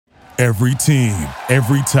Every team,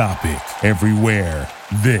 every topic, everywhere.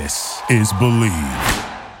 This is Believe.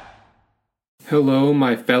 Hello,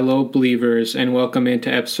 my fellow believers, and welcome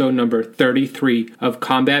into episode number 33 of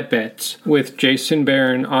Combat Bets with Jason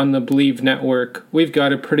Barron on the Believe Network. We've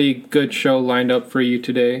got a pretty good show lined up for you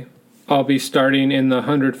today. I'll be starting in the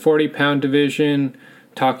 140-pound division,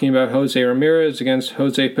 talking about Jose Ramirez against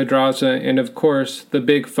Jose Pedraza, and of course, the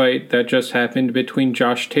big fight that just happened between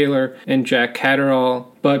Josh Taylor and Jack Catterall.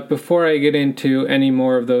 But before I get into any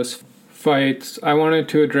more of those fights, I wanted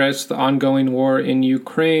to address the ongoing war in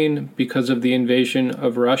Ukraine because of the invasion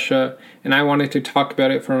of Russia, and I wanted to talk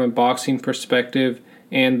about it from a boxing perspective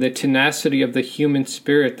and the tenacity of the human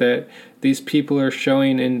spirit that these people are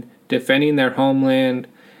showing in defending their homeland,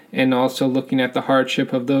 and also looking at the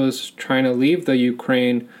hardship of those trying to leave the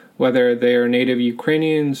Ukraine, whether they are native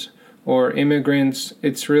Ukrainians or immigrants.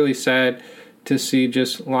 It's really sad to see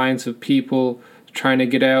just lines of people trying to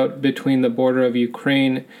get out between the border of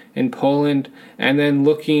Ukraine and Poland, and then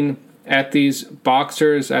looking at these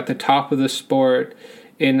boxers at the top of the sport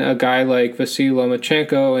in a guy like Vasily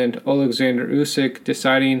Lomachenko and Alexander Usyk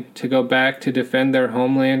deciding to go back to defend their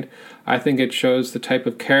homeland. I think it shows the type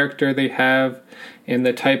of character they have and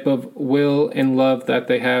the type of will and love that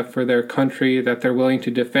they have for their country, that they're willing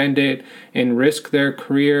to defend it and risk their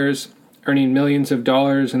careers, earning millions of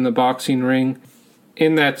dollars in the boxing ring.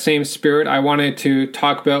 In that same spirit, I wanted to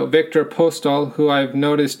talk about Viktor Postol, who I've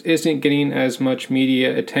noticed isn't getting as much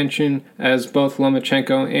media attention as both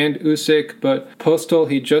Lomachenko and Usyk, but Postol,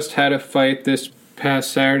 he just had a fight this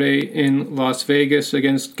past Saturday in Las Vegas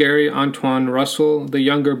against Gary Antoine Russell, the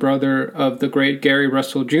younger brother of the great Gary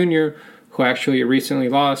Russell Jr., who actually recently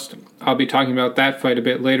lost. I'll be talking about that fight a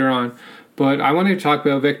bit later on. But I wanted to talk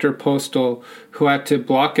about Viktor Postol, who had to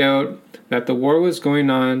block out that the war was going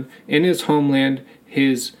on in his homeland.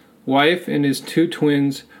 His wife and his two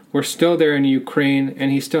twins were still there in Ukraine,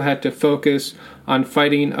 and he still had to focus on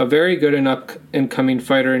fighting a very good and up-and-coming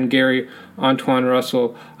fighter in Gary Antoine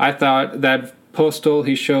Russell. I thought that Postol,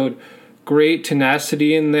 he showed great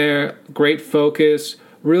tenacity in there, great focus,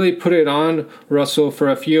 really put it on Russell for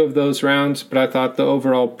a few of those rounds, but I thought the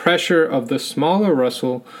overall pressure of the smaller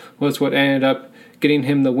Russell was what ended up getting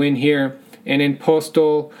him the win here. And in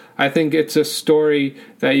Postol, I think it's a story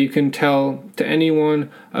that you can tell to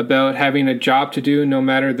anyone about having a job to do no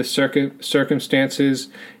matter the circumstances.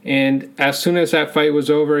 And as soon as that fight was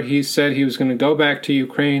over, he said he was going to go back to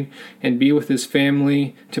Ukraine and be with his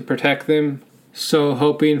family to protect them. So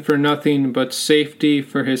hoping for nothing but safety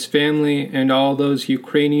for his family and all those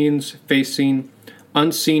Ukrainians facing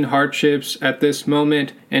unseen hardships at this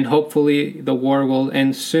moment, and hopefully the war will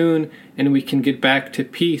end soon and we can get back to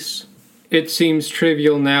peace. It seems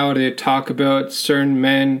trivial now to talk about certain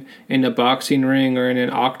men in a boxing ring or in an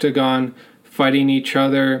octagon fighting each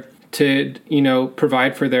other to,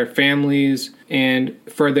 provide for their families and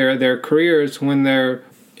for their careers when they're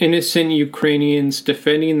innocent Ukrainians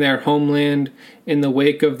defending their homeland in the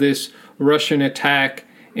wake of this Russian attack.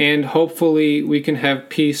 And hopefully we can have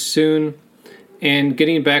peace soon. And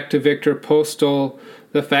getting back to Viktor Postol,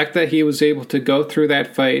 the fact that he was able to go through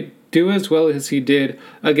that fight, do as well as he did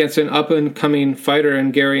against an up-and-coming fighter in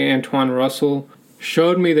Gary Antoine Russell,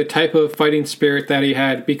 showed me the type of fighting spirit that he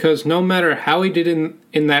had, because no matter how he did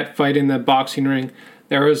in that fight in the boxing ring,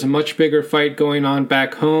 there was a much bigger fight going on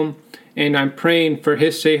back home, and I'm praying for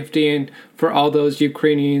his safety and for all those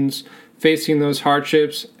Ukrainians facing those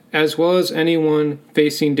hardships, as well as anyone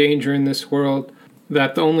facing danger in this world,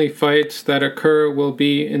 that the only fights that occur will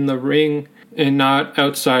be in the ring and not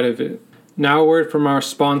outside of it. Now a word from our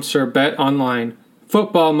sponsor, BetOnline.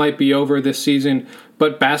 Football might be over this season,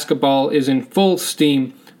 but basketball is in full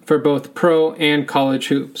steam for both pro and college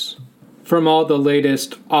hoops. From all the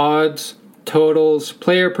latest odds, totals,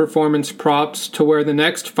 player performance props to where the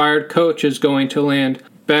next fired coach is going to land,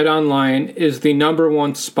 BetOnline is the number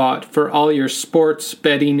one spot for all your sports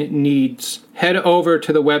betting needs. Head over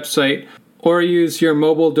to the website or use your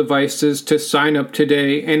mobile devices to sign up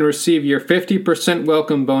today and receive your 50%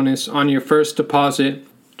 welcome bonus on your first deposit.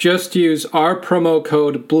 Just use our promo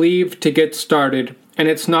code BLEAV to get started. And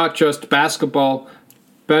it's not just basketball.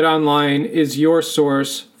 BetOnline is your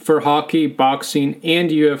source for hockey, boxing, and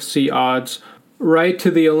UFC odds. Right to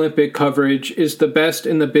the Olympic coverage is the best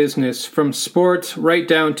in the business. From sports right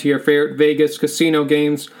down to your favorite Vegas casino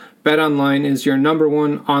games, BetOnline is your number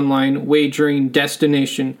one online wagering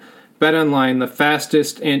destination. BetOnline, the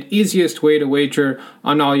fastest and easiest way to wager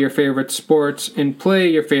on all your favorite sports and play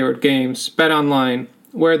your favorite games. BetOnline,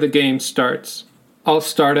 where the game starts. I'll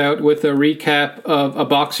start out with a recap of a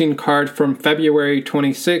boxing card from February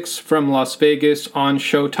 26 from Las Vegas on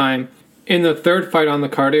Showtime. In the third fight on the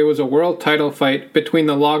card, it was a world title fight between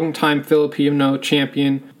the longtime Filipino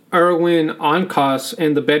champion Erwin Oncos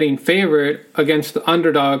and the betting favorite against the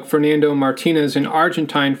underdog Fernando Martinez, an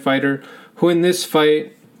Argentine fighter who in this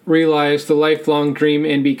fight realized the lifelong dream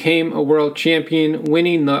and became a world champion,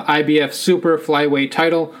 winning the IBF Super Flyweight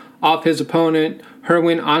title off his opponent,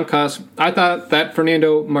 Erwin Oncos. I thought that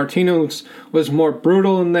Fernando Martinez was more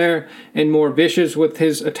brutal in there and more vicious with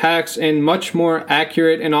his attacks and much more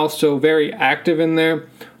accurate and also very active in there.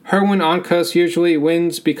 Erwin Oncos usually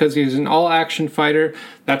wins because he's an all-action fighter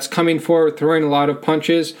that's coming forward throwing a lot of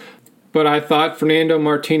punches. But I thought Fernando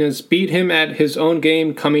Martinez beat him at his own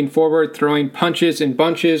game, coming forward, throwing punches and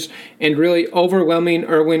bunches, and really overwhelming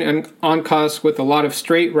Erwin Oncos with a lot of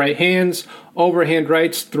straight right hands, overhand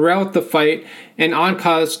rights throughout the fight. And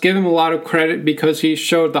Oncos, give him a lot of credit because he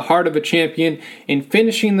showed the heart of a champion in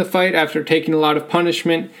finishing the fight after taking a lot of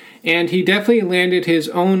punishment. And he definitely landed his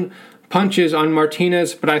own punches on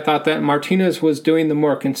Martinez, but I thought that Martinez was doing the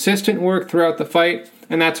more consistent work throughout the fight,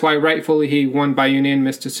 and that's why rightfully he won by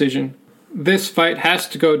unanimous decision. This fight has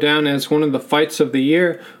to go down as one of the fights of the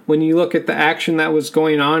year. When you look at the action that was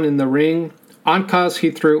going on in the ring, Oncos,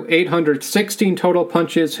 he threw 816 total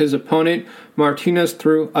punches. His opponent, Martinez,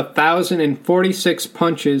 threw 1,046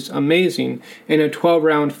 punches, amazing, in a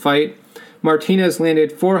 12-round fight. Martinez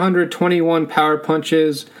landed 421 power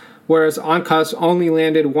punches, whereas Oncos only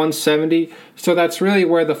landed 170. So that's really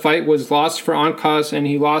where the fight was lost for Oncos, and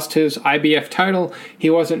he lost his IBF title. He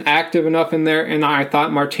wasn't active enough in there, and I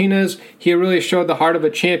thought Martinez, he really showed the heart of a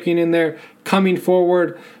champion in there, coming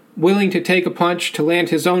forward, willing to take a punch, to land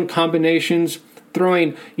his own combinations,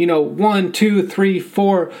 throwing, 1, 2, 3,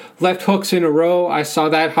 4 left hooks in a row. I saw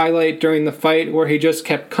that highlight during the fight where he just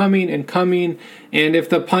kept coming and coming, and if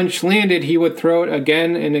the punch landed, he would throw it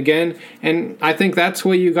again and again. And I think that's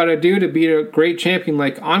what you got to do to beat a great champion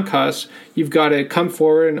like Oncos. You've got to come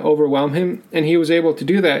forward and overwhelm him, and he was able to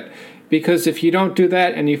do that. Because if you don't do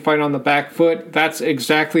that and you fight on the back foot, that's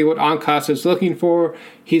exactly what Oncos is looking for.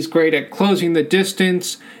 He's great at closing the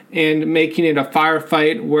distance and making it a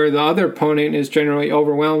firefight where the other opponent is generally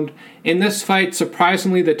overwhelmed. In this fight,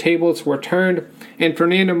 surprisingly, the tables were turned, and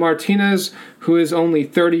Fernando Martinez, who is only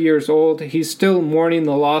 30 years old, he's still mourning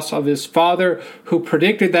the loss of his father, who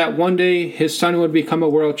predicted that one day his son would become a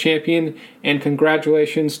world champion, and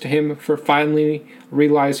congratulations to him for finally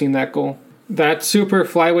realizing that goal. That super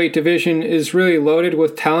flyweight division is really loaded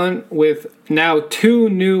with talent, with now 2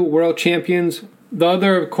 new world champions. The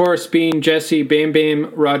other, of course, being Jesse Bam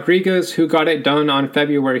Bam Rodriguez, who got it done on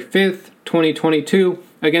February 5th, 2022,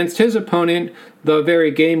 against his opponent, the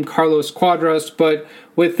very game Carlos Cuadras. But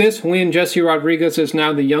with this win, Jesse Rodriguez is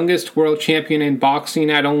now the youngest world champion in boxing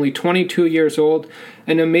at only 22 years old.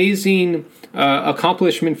 An amazing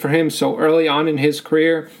accomplishment for him so early on in his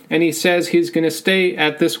career. And he says he's going to stay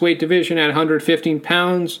at this weight division at 115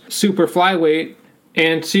 pounds, super flyweight,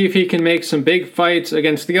 and see if he can make some big fights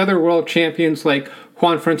against the other world champions like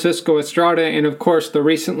Juan Francisco Estrada and, of course, the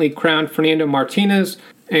recently crowned Fernando Martinez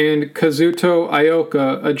and Kazuto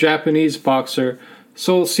Ioka, a Japanese boxer.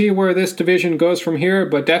 So we'll see where this division goes from here,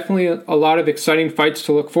 but definitely a lot of exciting fights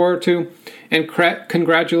to look forward to. And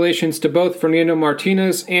congratulations to both Fernando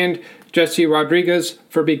Martinez and Jesse Rodriguez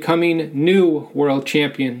for becoming new world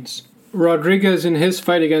champions. Rodriguez in his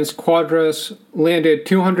fight against Cuadras landed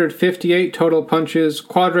 258 total punches.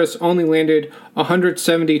 Cuadras only landed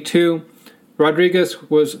 172. Rodriguez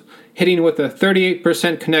was hitting with a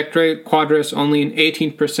 38% connect rate, Cuadras only an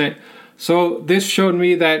 18%. So this showed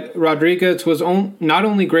me that Rodriguez was not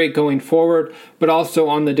only great going forward, but also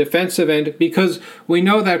on the defensive end, because we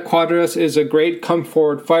know that Cuadras is a great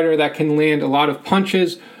come-forward fighter that can land a lot of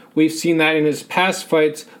punches. We've seen that in his past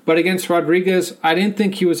fights, but against Rodriguez, I didn't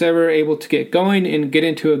think he was ever able to get going and get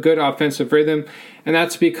into a good offensive rhythm, and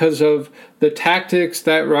that's because of the tactics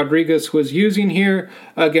that Rodriguez was using here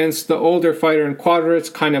against the older fighter in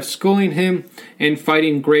Cuadras, kind of schooling him and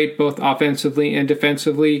fighting great both offensively and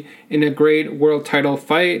defensively in a great world title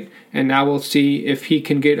fight. And now we'll see if he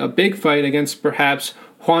can get a big fight against perhaps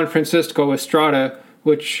Juan Francisco Estrada,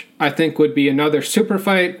 which I think would be another super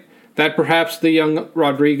fight that perhaps the young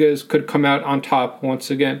Rodriguez could come out on top once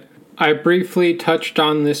again. I briefly touched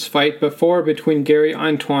on this fight before between Gary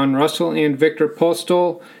Antoine Russell and Victor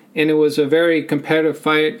Postol, and it was a very competitive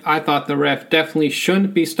fight. I thought the ref definitely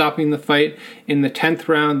shouldn't be stopping the fight in the 10th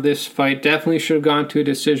round. This fight definitely should have gone to a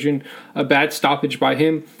decision, a bad stoppage by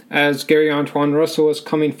him, as Gary Antoine Russell was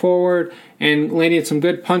coming forward and landing some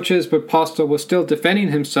good punches, but Postol was still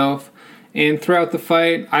defending himself. And throughout the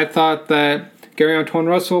fight, I thought that Gary Antoine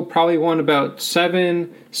Russell probably won about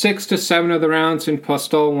 6 to 7 of the rounds, and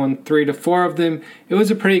Postol won 3 to 4 of them. It was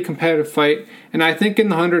a pretty competitive fight, and I think in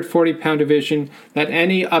the 140-pound division that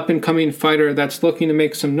any up-and-coming fighter that's looking to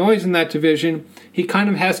make some noise in that division, he kind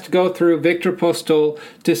of has to go through Victor Postol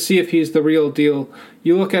to see if he's the real deal.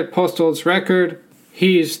 You look at Postol's record,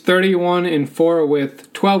 he's 31-4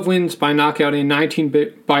 with 12 wins by knockout and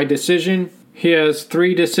 19 by decision. He has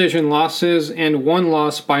 3 decision losses and 1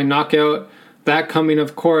 loss by knockout. That coming,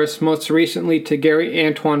 of course, most recently to Gary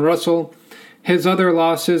Antoine Russell. His other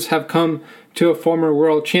losses have come to a former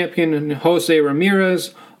world champion, Jose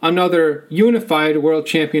Ramirez, another unified world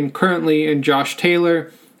champion currently in Josh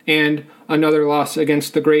Taylor, and another loss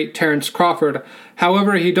against the great Terence Crawford.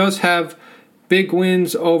 However, he does have big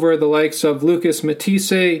wins over the likes of Lucas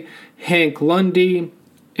Matisse, Hank Lundy,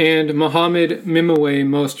 and Mohamed Mimoue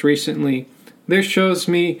most recently. This shows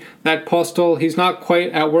me that Postol, he's not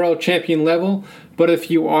quite at world champion level, but if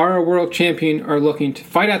you are a world champion or looking to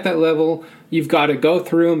fight at that level, you've got to go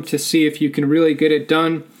through him to see if you can really get it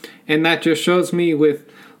done. And that just shows me with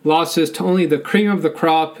losses to only the cream of the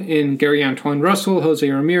crop in Gary Antoine Russell, Jose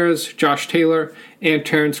Ramirez, Josh Taylor, and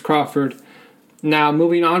Terence Crawford. Now,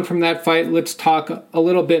 moving on from that fight, let's talk a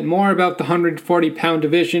little bit more about the 140-pound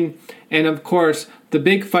division, and of course, the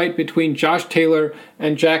big fight between Josh Taylor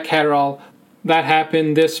and Jack Catterall that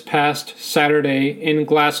happened this past Saturday in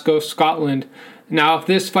Glasgow, Scotland. Now, if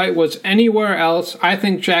this fight was anywhere else, I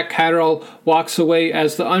think Jack Catterall walks away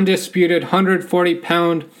as the undisputed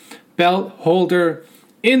 140-pound belt holder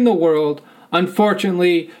in the world.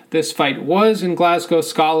 Unfortunately, this fight was in Glasgow,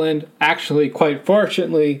 Scotland. Actually, quite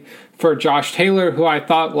fortunately for Josh Taylor, who I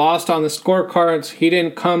thought lost on the scorecards. He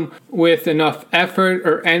didn't come with enough effort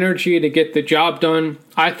or energy to get the job done.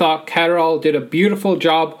 I thought Catterall did a beautiful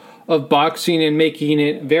job of boxing and making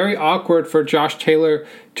it very awkward for Josh Taylor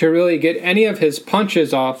to really get any of his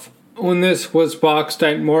punches off. When this was boxed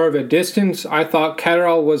at more of a distance, I thought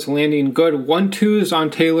Catterall was landing good 1-2s on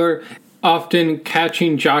Taylor, often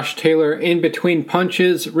catching Josh Taylor in between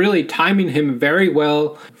punches, really timing him very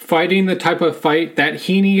well, fighting the type of fight that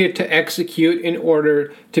he needed to execute in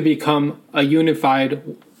order to become a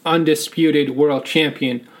unified, undisputed world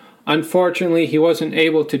champion. Unfortunately, he wasn't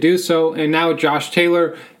able to do so, and now Josh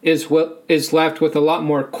Taylor is left with a lot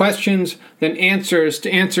more questions than answers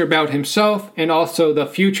to answer about himself and also the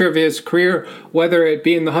future of his career, whether it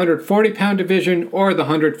be in the 140-pound division or the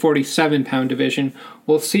 147-pound division.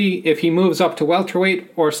 We'll see if he moves up to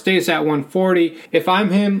welterweight or stays at 140. If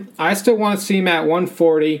I'm him, I still want to see him at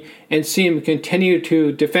 140 and see him continue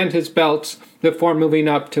to defend his belts before moving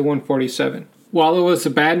up to 147. While it was a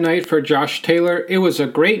bad night for Josh Taylor, it was a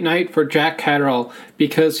great night for Jack Catterall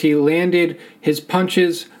because he landed his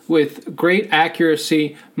punches with great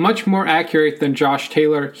accuracy, much more accurate than Josh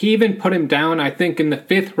Taylor. He even put him down, I think, in the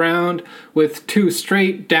 5th round with 2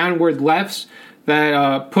 straight downward lefts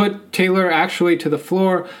that put Taylor actually to the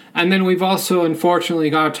floor. And then we've also, unfortunately,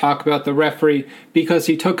 got to talk about the referee because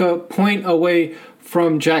he took a point away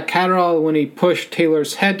from Jack Catterall when he pushed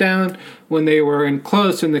Taylor's head down when they were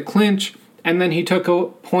close in the clinch. And then he took a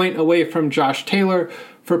point away from Josh Taylor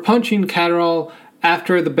for punching Catterall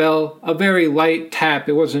after the bell, a very light tap.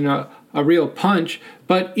 It wasn't a real punch.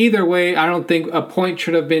 But either way, I don't think a point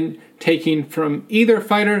should have been taken from either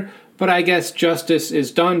fighter. But I guess justice is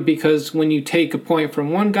done because when you take a point from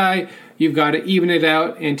one guy, you've got to even it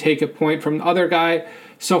out and take a point from the other guy.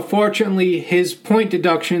 So fortunately, his point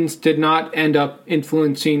deductions did not end up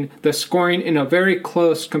influencing the scoring in a very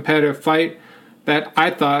close competitive fight that I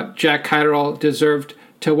thought Jack Catterall deserved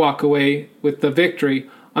to walk away with the victory.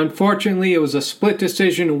 Unfortunately, it was a split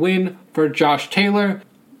decision win for Josh Taylor.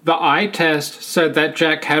 The eye test said that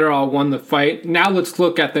Jack Catterall won the fight. Now let's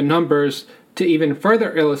look at the numbers to even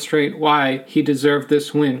further illustrate why he deserved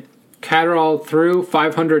this win. Catterall threw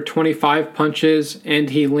 525 punches and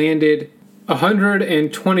he landed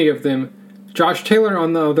 120 of them. Josh Taylor,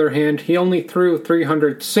 on the other hand, he only threw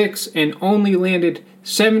 306 and only landed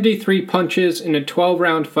 73 punches in a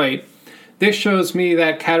 12-round fight. This shows me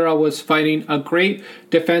that Catterall was fighting a great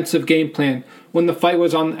defensive game plan. When the fight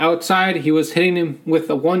was on the outside, he was hitting him with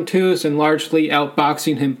the 1-2s and largely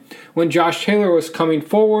outboxing him. When Josh Taylor was coming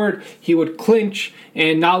forward, he would clinch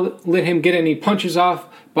and not let him get any punches off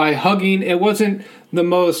by hugging. It wasn't the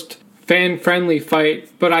most fan-friendly fight,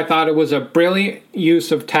 but I thought it was a brilliant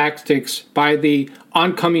use of tactics by the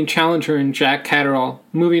oncoming challenger in Jack Catterall.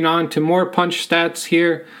 Moving on to more punch stats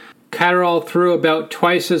here, Catterall threw about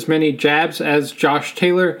twice as many jabs as Josh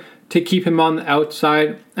Taylor to keep him on the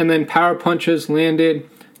outside, and then power punches landed.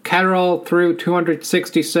 Catterall threw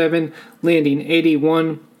 267, landing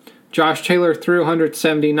 81. Josh Taylor threw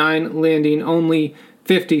 179, landing only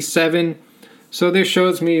 57. So this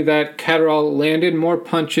shows me that Catterall landed more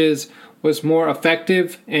punches, was more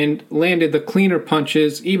effective, and landed the cleaner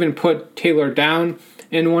punches, even put Taylor down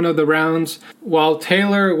in one of the rounds. While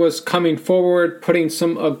Taylor was coming forward, putting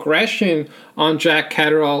some aggression on Jack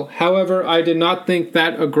Catterall. However, I did not think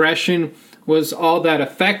that aggression was all that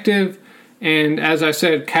effective. And as I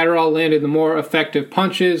said, Catterall landed the more effective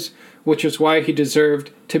punches, which is why he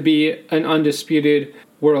deserved to be an undisputed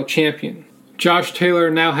world champion. Josh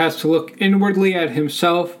Taylor now has to look inwardly at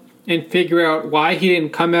himself and figure out why he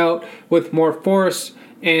didn't come out with more force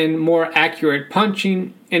and more accurate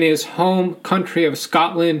punching in his home country of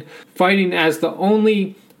Scotland, fighting as the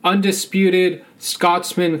only undisputed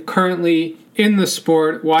Scotsman currently in the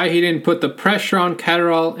sport, why he didn't put the pressure on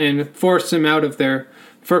Catterall and force him out of there.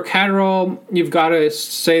 For Catterall, you've got to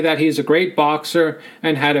say that he's a great boxer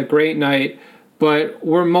and had a great night, but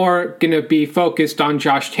we're more going to be focused on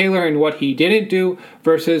Josh Taylor and what he didn't do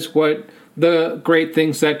versus what the great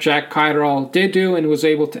things that Jack Catterall did do and was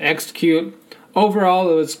able to execute. Overall,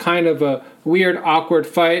 it was kind of a weird, awkward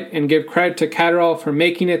fight, and give credit to Catterall for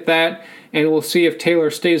making it that, and we'll see if Taylor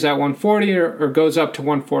stays at 140 or goes up to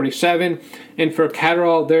 147. And for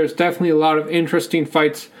Catterall, there's definitely a lot of interesting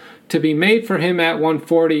fights to be made for him at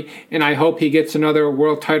 140, and I hope he gets another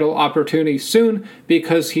world title opportunity soon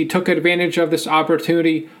because he took advantage of this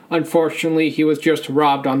opportunity. Unfortunately, he was just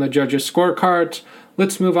robbed on the judges' scorecards.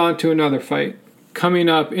 Let's move on to another fight. Coming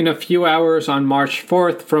up in a few hours on March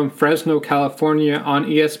 4th from Fresno, California on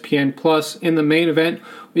ESPN Plus. In the main event,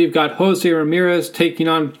 we've got Jose Ramirez taking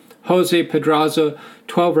on Jose Pedraza,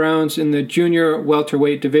 12 rounds in the junior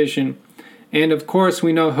welterweight division. And of course,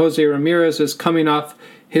 we know Jose Ramirez is coming off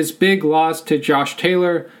his big loss to Josh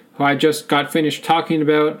Taylor, who I just got finished talking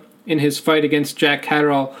about in his fight against Jack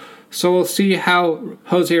Catterall. So we'll see how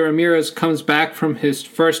Jose Ramirez comes back from his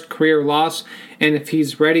first career loss and if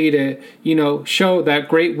he's ready to, show that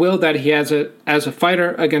great will that he has as a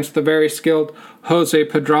fighter against the very skilled Jose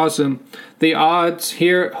Pedraza. The odds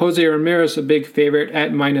here, Jose Ramirez a big favorite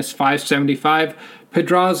at minus 575.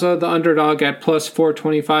 Pedraza, the underdog, at plus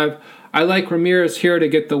 425. I like Ramirez here to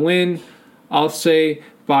get the win. I'll say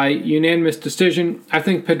by unanimous decision. I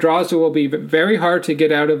think Pedraza will be very hard to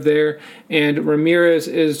get out of there, and Ramirez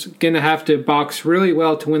is going to have to box really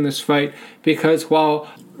well to win this fight, because while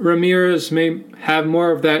Ramirez may have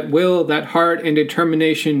more of that will, that heart, and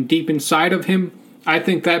determination deep inside of him, I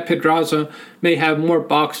think that Pedraza may have more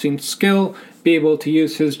boxing skill, be able to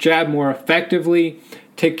use his jab more effectively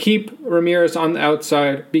to keep Ramirez on the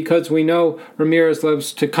outside, because we know Ramirez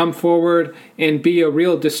loves to come forward and be a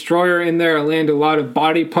real destroyer in there, land a lot of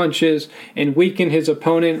body punches, and weaken his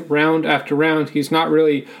opponent round after round. He's not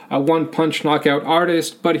really a one-punch knockout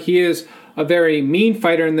artist, but he is a very mean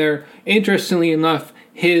fighter in there. Interestingly enough,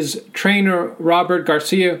 his trainer, Robert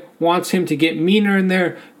Garcia, wants him to get meaner in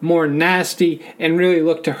there, more nasty, and really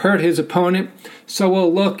look to hurt his opponent. So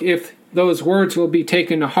we'll look if those words will be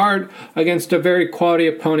taken to heart against a very quality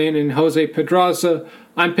opponent in Jose Pedraza.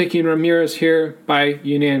 I'm picking Ramirez here by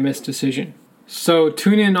unanimous decision. So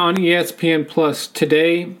tune in on ESPN Plus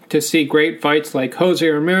today to see great fights like Jose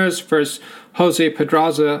Ramirez versus Jose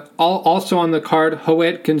Pedraza. Also on the card,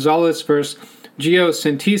 Joet Gonzalez versus Gio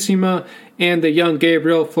Santissima, and the young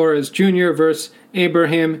Gabriel Flores Jr. versus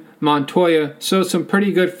Abraham Montoya. So some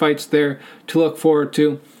pretty good fights there to look forward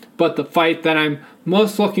to. But the fight that I'm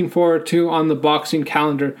most looking forward to on the boxing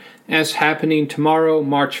calendar is happening tomorrow,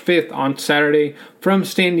 March 5th on Saturday from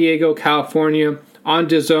San Diego, California on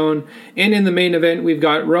DAZN. And in the main event, we've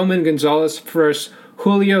got Roman Gonzalez versus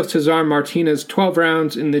Julio Cesar Martinez, 12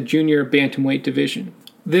 rounds in the junior bantamweight division.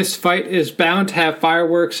 This fight is bound to have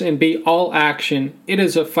fireworks and be all action. It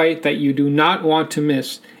is a fight that you do not want to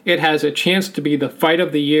miss. It has a chance to be the fight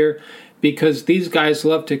of the year, because these guys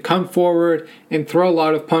love to come forward and throw a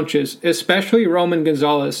lot of punches, especially Roman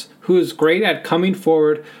Gonzalez, who is great at coming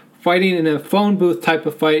forward, fighting in a phone booth type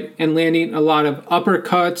of fight, and landing a lot of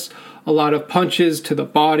uppercuts, a lot of punches to the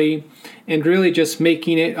body, and really just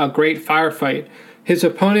making it a great firefight. His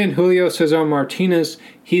opponent, Julio Cesar Martinez,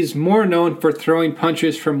 he's more known for throwing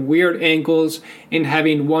punches from weird angles and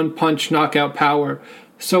having one-punch knockout power.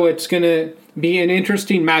 So it's going to be an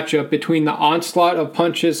interesting matchup between the onslaught of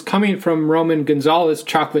punches coming from Roman Gonzalez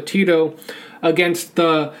Chocolatito against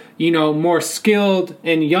the, more skilled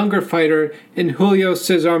and younger fighter in Julio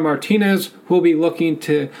Cesar Martinez, who will be looking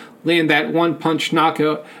to land that one-punch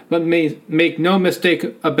knockout, but make no mistake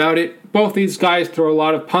about it. Both these guys throw a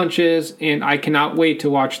lot of punches, and I cannot wait to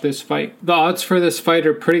watch this fight. The odds for this fight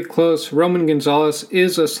are pretty close. Roman Gonzalez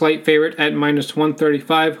is a slight favorite at minus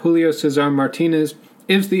 135. Julio Cesar Martinez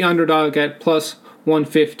is the underdog at plus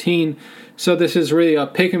 115. So this is really a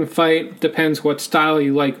pick and fight. Depends what style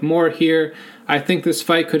you like more here. I think this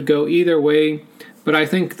fight could go either way, but I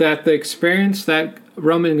think that the experience that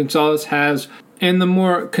Roman Gonzalez has and the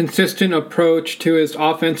more consistent approach to his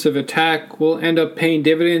offensive attack will end up paying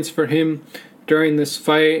dividends for him during this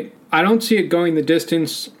fight. I don't see it going the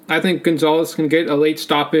distance. I think Gonzalez can get a late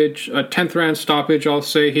stoppage, a 10th round stoppage, I'll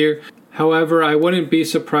say here. However, I wouldn't be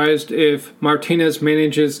surprised if Martinez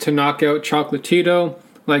manages to knock out Chocolatito.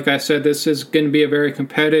 Like I said, this is going to be a very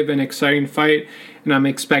competitive and exciting fight, and I'm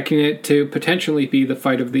expecting it to potentially be the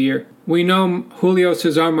fight of the year. We know Julio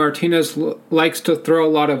Cesar Martinez likes to throw a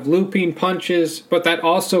lot of looping punches, but that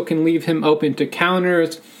also can leave him open to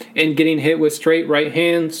counters and getting hit with straight right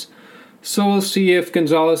hands. So we'll see if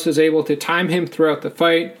Gonzalez is able to time him throughout the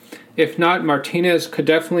fight. If not, Martinez could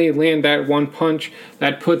definitely land that one punch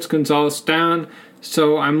that puts Gonzalez down.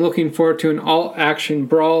 So I'm looking forward to an all-action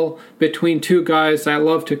brawl between two guys that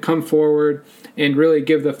love to come forward and really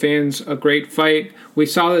give the fans a great fight. We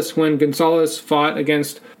saw this when Gonzalez fought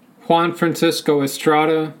against Juan Francisco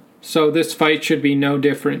Estrada, so this fight should be no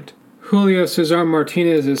different. Julio Cesar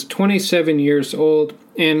Martinez is 27 years old,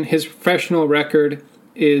 and his professional record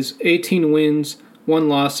is 18 wins, 1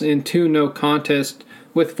 loss, and 2 no contest,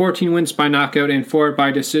 with 14 wins by knockout and 4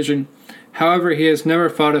 by decision. However, he has never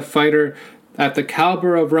fought a fighter at the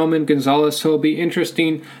caliber of Roman Gonzalez, so it'll be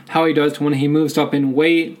interesting how he does when he moves up in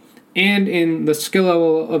weight and in the skill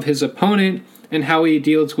level of his opponent and how he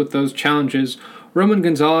deals with those challenges. Roman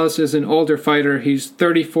Gonzalez is an older fighter. He's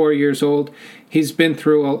 34 years old. He's been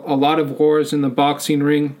through a lot of wars in the boxing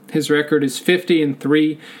ring. His record is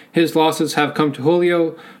 50-3. His losses have come to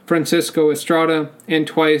Julio Francisco Estrada and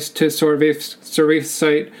twice to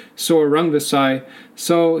Sarifsite Sor Rungvisai.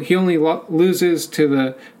 So he only loses to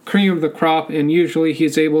the cream of the crop, and usually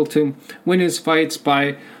he's able to win his fights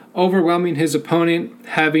by overwhelming his opponent,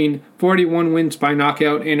 having 41 wins by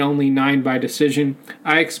knockout and only 9 by decision.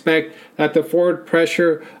 I expect that the forward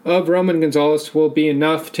pressure of Roman Gonzalez will be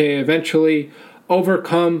enough to eventually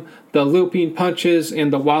overcome the looping punches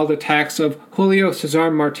and the wild attacks of Julio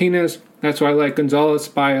Cesar Martinez. That's why I like Gonzalez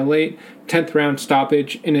by a late 10th round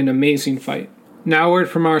stoppage in an amazing fight. Now a word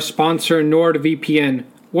from our sponsor, NordVPN.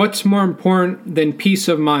 What's more important than peace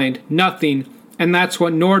of mind? Nothing. And that's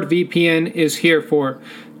what NordVPN is here for,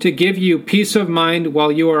 to give you peace of mind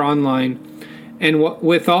while you are online. And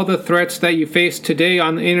with all the threats that you face today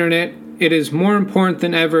on the internet, it is more important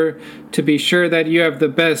than ever to be sure that you have the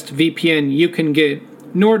best VPN you can get.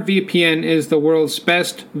 NordVPN is the world's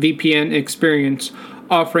best VPN experience,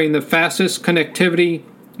 offering the fastest connectivity,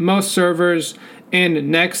 most servers, and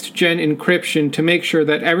next-gen encryption to make sure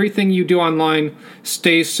that everything you do online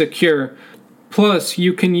stays secure. Plus,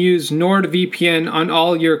 you can use NordVPN on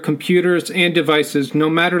all your computers and devices, no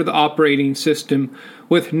matter the operating system.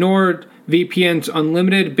 With NordVPN's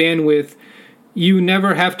unlimited bandwidth, you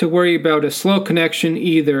never have to worry about a slow connection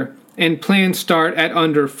either, and plans start at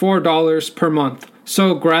under $4 per month.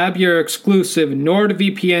 So grab your exclusive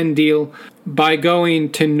NordVPN deal by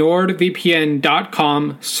going to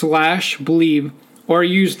nordvpn.com/Bleav or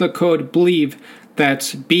use the code BLEAV,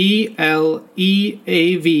 that's BLEAV,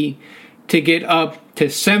 to get up to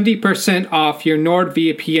 70% off your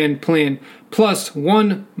NordVPN plan, plus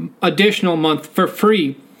 1 additional month for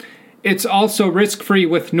free. It's also risk-free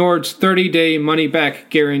with Nord's 30-day money-back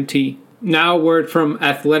guarantee. Now a word from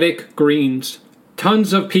Athletic Greens.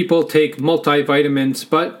 Tons of people take multivitamins,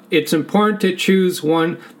 but it's important to choose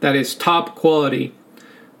one that is top quality.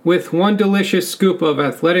 With 1 delicious scoop of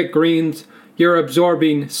Athletic Greens, you're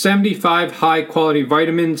absorbing 75 high-quality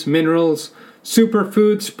vitamins, minerals,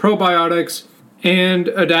 superfoods, probiotics, and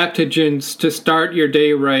adaptogens to start your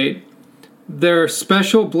day right. Their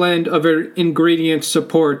special blend of ingredients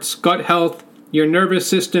supports gut health, your nervous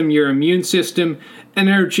system, your immune system,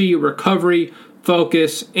 energy, recovery,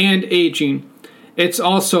 focus, and aging. It's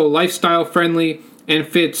also lifestyle friendly and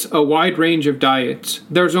fits a wide range of diets.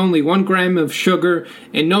 There's only 1 gram of sugar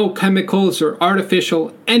and no chemicals or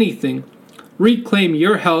artificial anything. Reclaim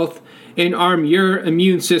your health and arm your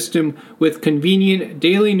immune system with convenient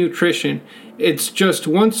daily nutrition. It's just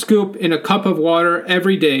 1 scoop in a cup of water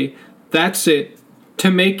every day. That's it.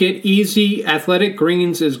 To make it easy, Athletic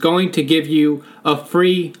Greens is going to give you a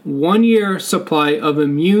free 1-year supply of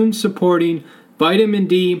immune-supporting vitamin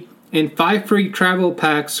D and 5 free travel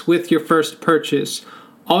packs with your first purchase.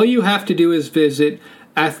 All you have to do is visit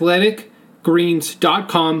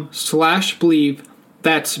athleticgreens.com/Bleav.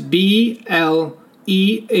 That's BLEAV.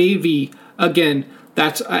 Again,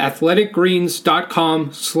 that's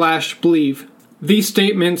athleticgreens.com/Bleav. These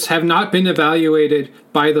statements have not been evaluated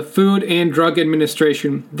by the Food and Drug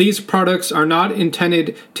Administration. These products are not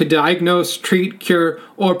intended to diagnose, treat, cure,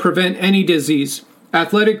 or prevent any disease.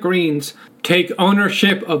 Athletic Greens, take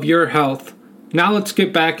ownership of your health. Now let's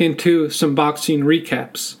get back into some boxing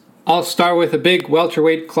recaps. I'll start with a big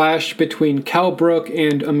welterweight clash between Kell Brook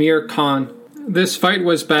and Amir Khan. This fight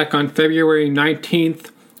was back on February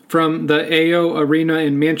 19th from the AO Arena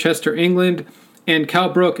in Manchester, England, and Kell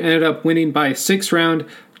Brook ended up winning by a 6-round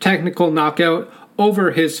technical knockout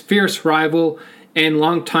over his fierce rival and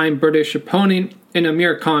longtime British opponent in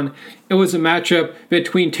Amir Khan. It was a matchup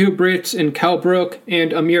between two Brits in Kell Brook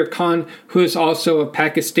and Amir Khan, who is also of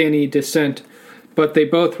Pakistani descent. But they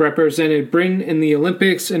both represented Britain in the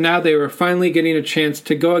Olympics, and now they were finally getting a chance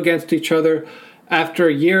to go against each other. After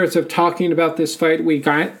years of talking about this fight, we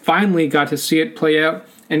finally got to see it play out,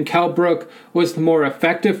 and Kell Brook was the more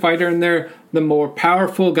effective fighter in there, the more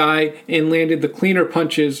powerful guy, and landed the cleaner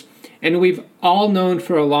punches. And we've all known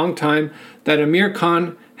for a long time that Amir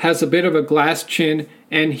Khan has a bit of a glass chin,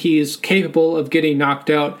 and he's capable of getting knocked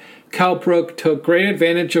out. Kell Brook took great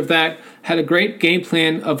advantage of that, had a great game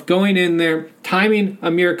plan of going in there, timing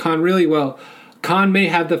Amir Khan really well. Khan may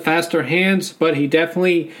have the faster hands, but he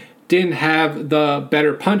definitely didn't have the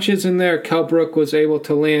better punches in there. Kell Brook was able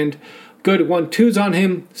to land good 1-2s on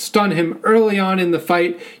him, stun him early on in the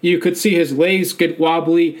fight. You could see his legs get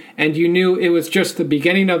wobbly, and you knew it was just the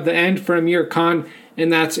beginning of the end for Amir Khan,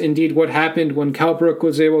 and that's indeed what happened when Kell Brook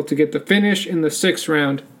was able to get the finish in the 6th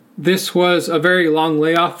round. This was a very long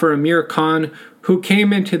layoff for Amir Khan, who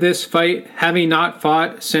came into this fight having not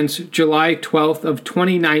fought since July 12th of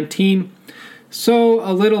 2019, so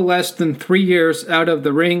a little less than 3 years out of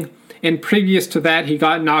the ring, and previous to that he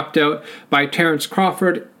got knocked out by Terence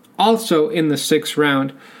Crawford, also in the 6th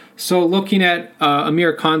round. So looking at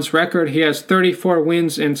Amir Khan's record, he has 34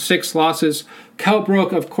 wins and 6 losses. Kell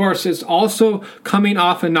Brook, of course, is also coming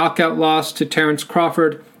off a knockout loss to Terence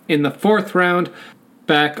Crawford in the 4th round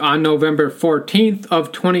back on November 14th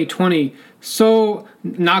of 2020. So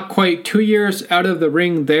not quite 2 years out of the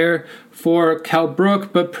ring there for Kell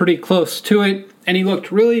Brook, but pretty close to it. And he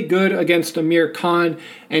looked really good against Amir Khan,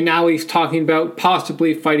 and now he's talking about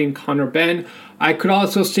possibly fighting Conor Benn. I could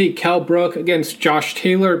also see Kell Brook against Josh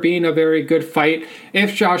Taylor being a very good fight.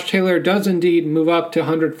 If Josh Taylor does indeed move up to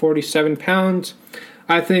 147 pounds,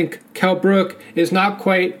 I think Kell Brook is not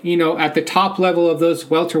quite, at the top level of those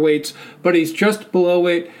welterweights, but he's just below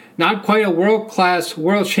it. Not quite a world-class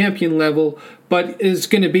world champion level, but is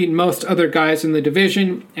going to beat most other guys in the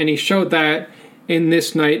division, and he showed that in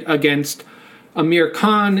this night against Amir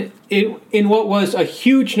Khan in what was a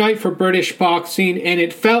huge night for British boxing, and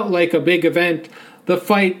it felt like a big event. The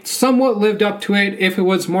fight somewhat lived up to it. If it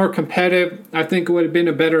was more competitive, I think it would have been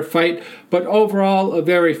a better fight. But overall, a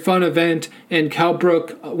very fun event, and Kell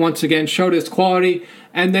Brook once again showed his quality.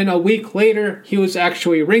 And then a week later, he was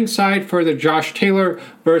actually ringside for the Josh Taylor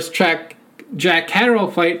versus Jack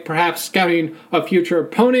Catterall fight, perhaps scouting a future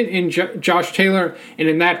opponent in Josh Taylor. And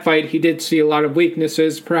in that fight, he did see a lot of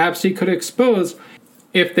weaknesses perhaps he could expose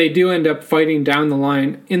if they do end up fighting down the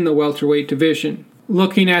line in the welterweight division.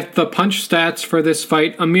 Looking at the punch stats for this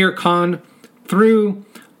fight, Amir Khan threw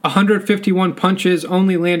 151 punches,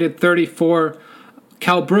 only landed 34.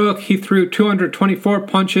 Kell Brook, he threw 224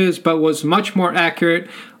 punches, but was much more accurate,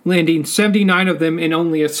 landing 79 of them in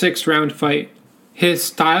only a 6-round fight. His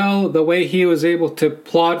style, the way he was able to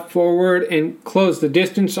plod forward and close the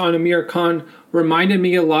distance on Amir Khan, reminded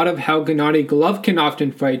me a lot of how Gennady Golovkin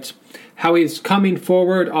often fights. How he's coming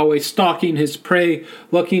forward, always stalking his prey,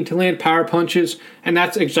 looking to land power punches, and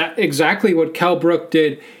that's exactly what Kell Brook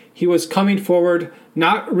did. He was coming forward,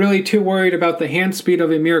 not really too worried about the hand speed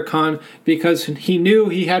of Amir Khan, because he knew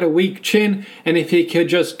he had a weak chin, and if he could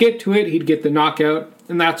just get to it, he'd get the knockout,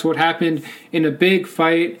 and that's what happened in a big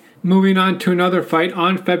fight. Moving on to another fight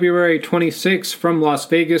on February 26th from Las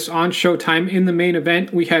Vegas on Showtime. In the main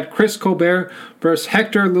event, we had Chris Colbert versus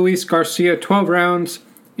Hector Luis Garcia, 12 rounds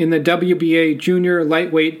in the WBA Junior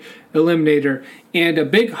Lightweight Eliminator. And a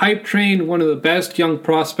big hype train, one of the best young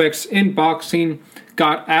prospects in boxing,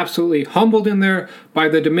 got absolutely humbled in there by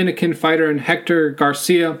the Dominican fighter in Hector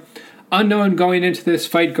Garcia. Unknown going into this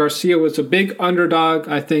fight, Garcia was a big underdog,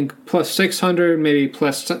 I think plus 600, maybe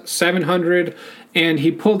plus 700, and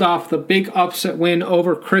he pulled off the big upset win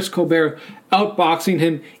over Chris Colbert, outboxing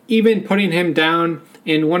him, even putting him down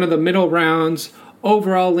in one of the middle rounds,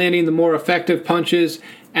 overall landing the more effective punches.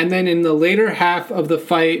 And then in the later half of the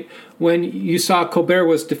fight, when you saw Colbert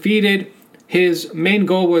was defeated, His main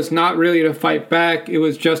goal was not really to fight back. It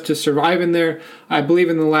was just to survive in there. I believe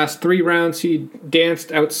in the last 3 rounds he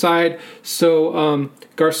danced outside, so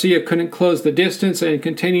Garcia couldn't close the distance and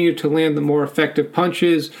continued to land the more effective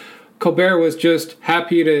punches. Colbert was just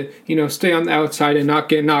happy to, stay on the outside and not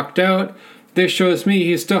get knocked out. This shows me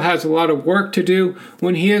he still has a lot of work to do.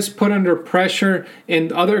 When he is put under pressure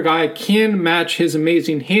and the other guy can match his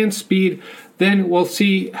amazing hand speed, then we'll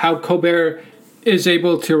see how Colbert is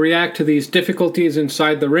able to react to these difficulties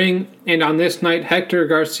inside the ring. And on this night, Hector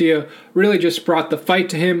Garcia really just brought the fight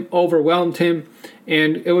to him, overwhelmed him,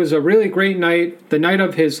 and it was a really great night, the night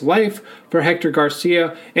of his life for Hector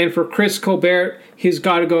Garcia. And for Chris Colbert, he's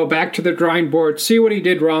got to go back to the drawing board, see what he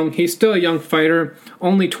did wrong. He's still a young fighter,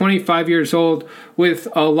 only 25 years old, with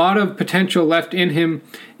a lot of potential left in him.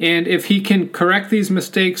 And if he can correct these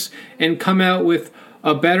mistakes and come out with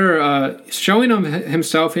a better showing of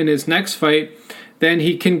himself in his next fight, then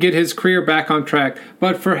he can get his career back on track.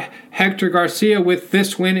 But for Hector Garcia, with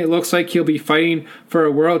this win, it looks like he'll be fighting for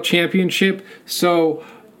a world championship. So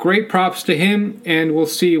great props to him, and we'll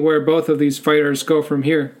see where both of these fighters go from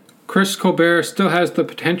here. Chris Colbert still has the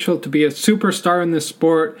potential to be a superstar in this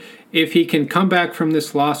sport if he can come back from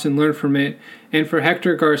this loss and learn from it. And for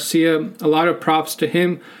Hector Garcia, a lot of props to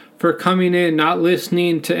him for coming in, not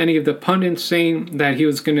listening to any of the pundits saying that he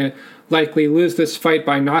was going to likely lose this fight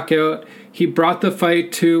by knockout. He brought the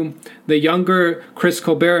fight to the younger Chris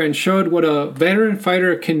Colbert and showed what a veteran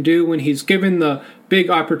fighter can do when he's given the big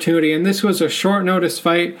opportunity. And this was a short notice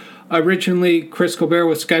fight. Originally, Chris Colbert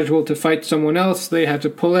was scheduled to fight someone else. They had to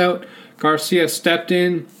pull out. Garcia stepped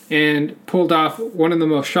in and pulled off one of the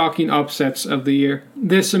most shocking upsets of the year.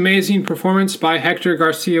 This amazing performance by Hector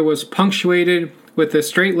Garcia was punctuated with a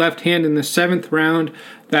straight left hand in the 7th round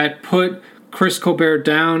that put Chris Colbert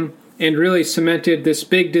down and really cemented this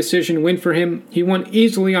big decision win for him. He won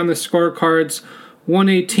easily on the scorecards,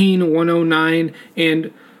 118-109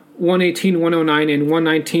 and 118-109 and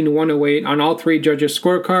 119-108 on all 3 judges'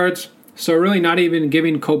 scorecards. So really not even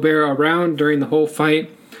giving Colbert a round during the whole fight.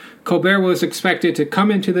 Colbert was expected to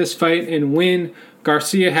come into this fight and win.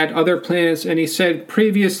 Garcia had other plans, and he said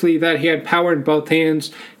previously that he had power in both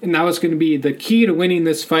hands, and that was going to be the key to winning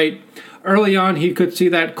this fight. Early on, he could see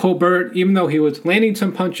that Colbert, even though he was landing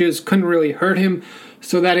some punches, couldn't really hurt him,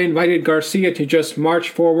 so that invited Garcia to just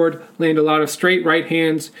march forward, land a lot of straight right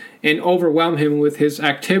hands, and overwhelm him with his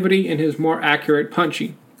activity and his more accurate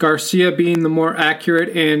punching. Garcia, being the more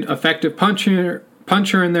accurate and effective puncher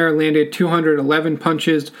in there, landed 211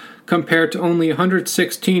 punches compared to only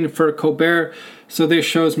 116 for Colbert, so this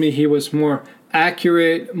shows me he was more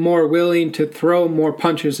accurate, more willing to throw more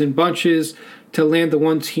punches in bunches, to land the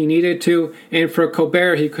ones he needed to. And for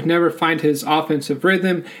Colbert, he could never find his offensive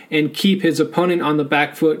rhythm and keep his opponent on the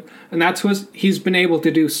back foot. And that's what he's been able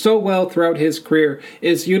to do so well throughout his career,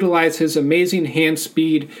 is utilize his amazing hand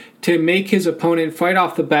speed to make his opponent fight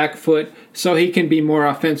off the back foot so he can be more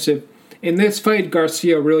offensive. In this fight,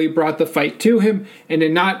 Garcia really brought the fight to him and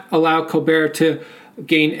did not allow Colbert to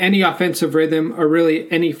gain any offensive rhythm or really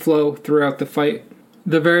any flow throughout the fight.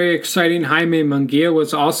 The very exciting Jaime Munguia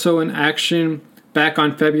was also in action back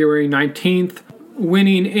on February 19th,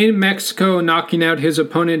 winning in Mexico, knocking out his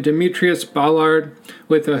opponent Demetrius Ballard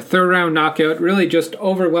with a 3rd-round knockout, really just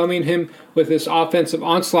overwhelming him with his offensive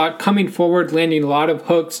onslaught, coming forward, landing a lot of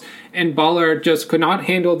hooks, and Ballard just could not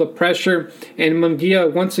handle the pressure. And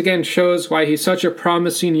Munguia once again shows why he's such a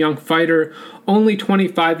promising young fighter, only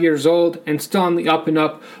 25 years old and still on the up and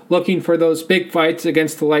up, looking for those big fights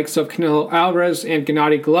against the likes of Canelo Alvarez and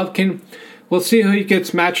Gennady Golovkin. We'll see who he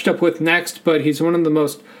gets matched up with next, but he's one of the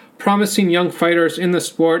most promising young fighters in the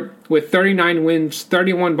sport with 39 wins,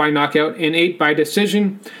 31 by knockout, and 8 by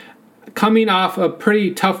decision, coming off a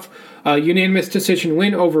pretty tough unanimous decision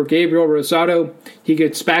win over Gabriel Rosado. He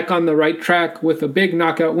gets back on the right track with a big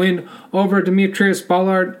knockout win over Demetrius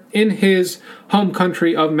Ballard in his home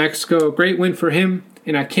country of Mexico. A great win for him,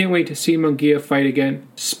 and I can't wait to see Munguia fight again.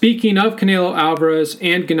 Speaking of Canelo Alvarez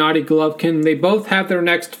and Gennady Golovkin, they both have their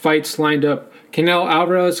next fights lined up. Canelo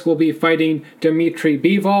Alvarez will be fighting Dimitri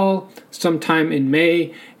Bivol sometime in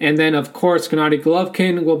May, and then of course Gennady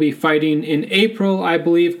Golovkin will be fighting in April, I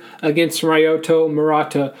believe, against Ryoto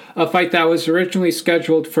Murata, a fight that was originally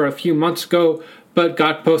scheduled for a few months ago but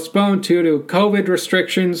got postponed due to COVID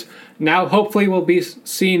restrictions. Now hopefully we'll be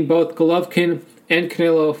seeing both Golovkin and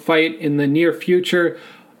Canelo fight in the near future.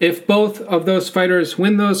 If both of those fighters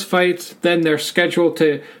win those fights, then they're scheduled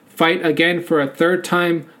to fight again for a 3rd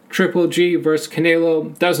time. Triple G versus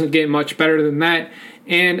Canelo doesn't get much better than that,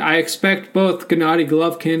 and I expect both Gennady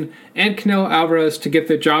Golovkin and Canelo Alvarez to get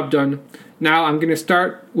the job done. Now I'm going to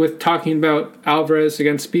start with talking about Alvarez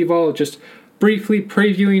against Bivol, just briefly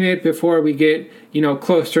previewing it before we get,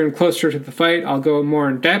 closer and closer to the fight. I'll go more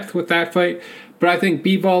in depth with that fight. But I think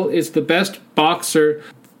Bivol is the best boxer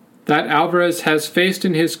that Alvarez has faced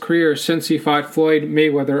in his career since he fought Floyd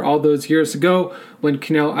Mayweather all those years ago, when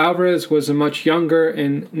Canelo Alvarez was a much younger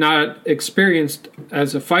and not experienced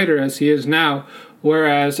as a fighter as he is now.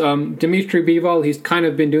 Whereas Dimitri Bivol, he's kind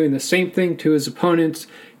of been doing the same thing to his opponents,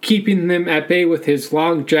 keeping them at bay with his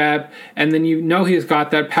long jab, and then he's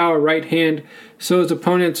got that power right hand, so his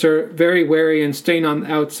opponents are very wary and staying on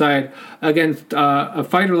the outside. Against a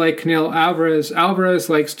fighter like Canelo Alvarez, Alvarez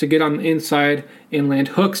likes to get on the inside and land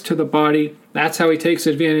hooks to the body. That's how he takes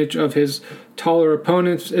advantage of his taller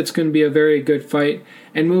opponents. It's going to be a very good fight.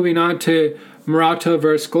 And moving on to Murata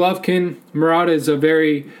versus Golovkin. Murata is a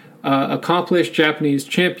very accomplished Japanese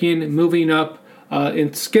champion, moving up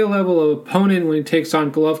in skill level of opponent when he takes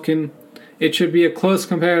on Golovkin. It should be a close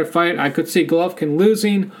competitive fight. I could see Golovkin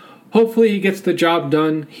losing. Hopefully he gets the job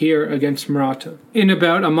done here against Murata. In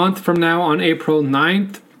about a month from now, on April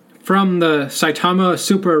 9th, from the Saitama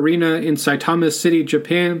Super Arena in Saitama City,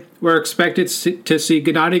 Japan, we're expected to see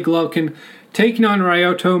Gennady Golovkin taking on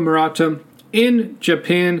Ryoto Murata in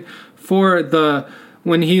Japan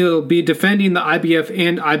when he'll be defending the IBF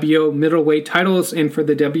and IBO middleweight titles, and for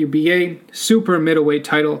the WBA super middleweight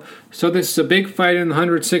title. So this is a big fight in the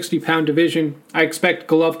 160-pound division. I expect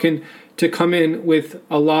Golovkin to come in with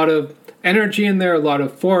a lot of energy in there, a lot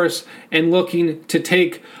of force, and looking to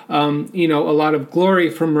take a lot of glory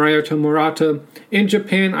from Ryoto Murata. In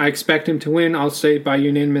Japan, I expect him to win, I'll say by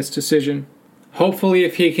unanimous decision. Hopefully,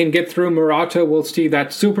 if he can get through Murata, we'll see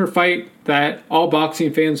that super fight that all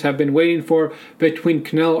boxing fans have been waiting for between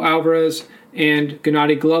Canelo Alvarez and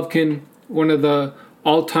Gennady Golovkin, one of the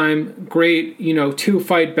all-time great,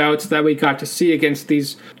 two-fight bouts that we got to see against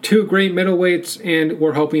these two great middleweights, and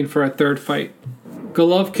we're hoping for a third fight.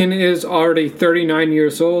 Golovkin is already 39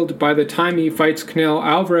 years old. By the time he fights Canelo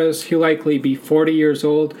Alvarez, he'll likely be 40 years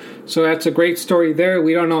old. So that's a great story there.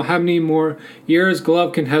 We don't know how many more years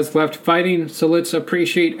Golovkin has left fighting, so let's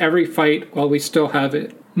appreciate every fight while we still have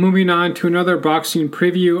it. Moving on to another boxing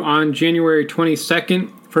preview on January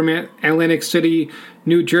 22nd from Atlantic City,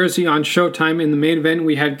 New Jersey on Showtime. In the main event,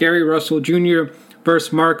 we had Gary Russell Jr.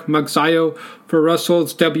 versus Mark Magsayo for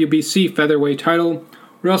Russell's WBC featherweight title.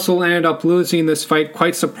 Russell ended up losing this fight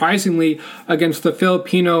quite surprisingly against the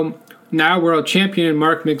Filipino now world champion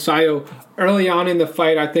Mark Magsayo. Early on in the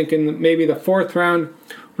fight, I think in maybe the fourth round,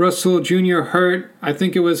 Russell Jr. hurt, I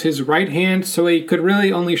think it was his right hand, so he could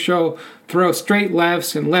really only throw straight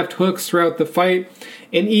lefts and left hooks throughout the fight.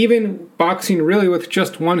 And even boxing really with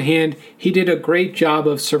just one hand, he did a great job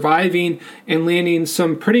of surviving and landing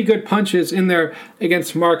some pretty good punches in there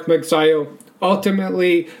against Mark Magsayo.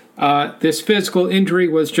 Ultimately, this physical injury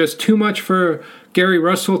was just too much for Gary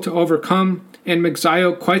Russell to overcome, and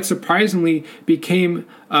Magsayo, quite surprisingly, became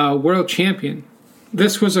world champion.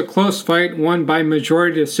 This was a close fight, won by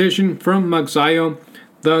majority decision from Magsayo.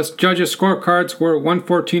 The judges' scorecards were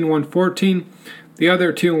 114-114, the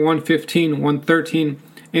other two 115-113,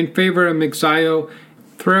 in favor of Magsayo.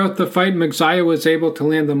 Throughout the fight, Magsayo was able to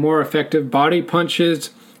land the more effective body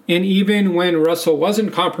punches, and even when Russell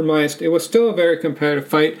wasn't compromised, it was still a very competitive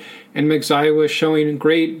fight, and Magsayo was showing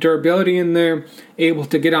great durability in there, able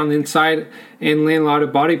to get on the inside and land a lot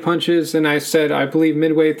of body punches. And I said, I believe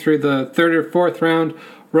midway through the third or fourth round,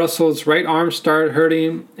 Russell's right arm started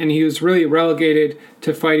hurting, and he was really relegated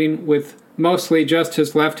to fighting with mostly just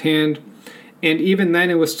his left hand. And even then,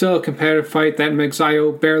 it was still a competitive fight that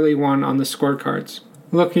Magsayo barely won on the scorecards.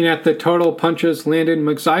 Looking at the total punches landed,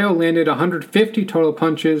 Magsayo landed 150 total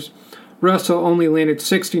punches. Russell only landed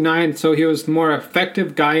 69, so he was the more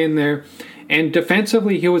effective guy in there. And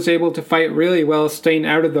defensively, he was able to fight really well, staying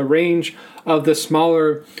out of the range of the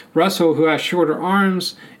smaller Russell, who has shorter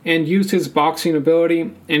arms, and used his boxing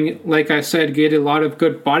ability. And like I said, get a lot of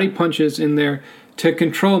good body punches in there to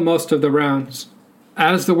control most of the rounds.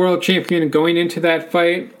 As the world champion going into that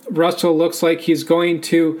fight, Russell looks like he's going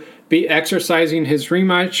to be exercising his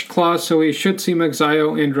rematch clause, so we should see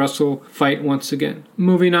Magsayo and Russell fight once again.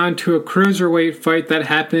 Moving on to a cruiserweight fight that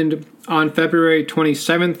happened on February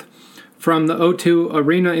 27th from the O2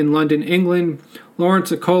 Arena in London, England.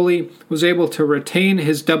 Lawrence Okolie was able to retain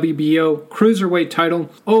his WBO cruiserweight title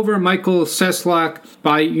over Michael Cieslak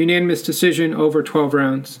by unanimous decision over 12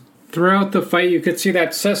 rounds. Throughout the fight, you could see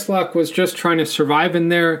that Cieslak was just trying to survive in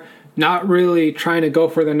there, not really trying to go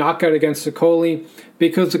for the knockout against Okolie,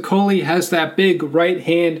 because Okolie has that big right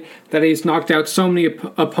hand that he's knocked out so many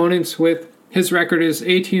opponents with. His record is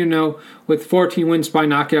 18-0 with 14 wins by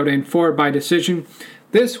knockout and 4 by decision.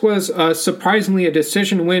 This was surprisingly a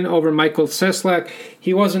decision win over Michael Cieslak.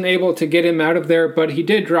 He wasn't able to get him out of there, but he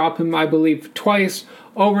did drop him, I believe, twice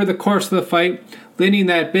over the course of the fight, landing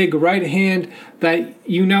that big right hand that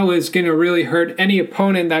you know is going to really hurt any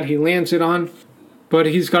opponent that he lands it on. But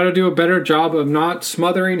he's got to do a better job of not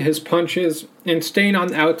smothering his punches and staying on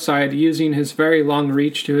the outside, using his very long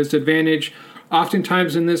reach to his advantage.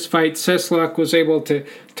 Oftentimes in this fight, Cieslak was able to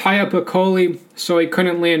tie up Okolie so he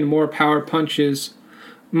couldn't land more power punches,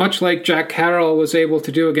 much like Jack Catterall was able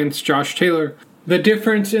to do against Josh Taylor. The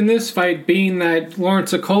difference in this fight being that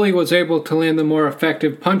Lawrence Okolie was able to land the more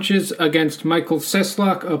effective punches against Michael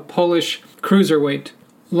Cieslak, a Polish cruiserweight.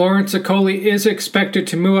 Lawrence Okolie is expected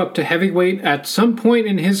to move up to heavyweight at some point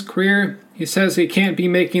in his career. He says he can't be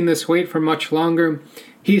making this weight for much longer.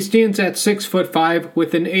 He stands at 6'5"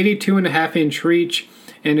 with an 82.5-inch reach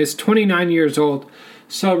and is 29 years old.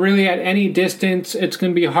 So really at any distance, it's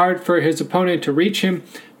going to be hard for his opponent to reach him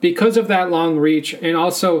because of that long reach and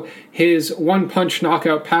also his one-punch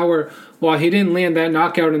knockout power. While he didn't land that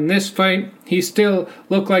knockout in this fight, he still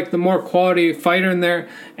looked like the more quality fighter in there.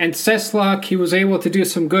 And Cieslak, he was able to do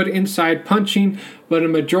some good inside punching, but a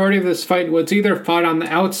majority of this fight was either fought on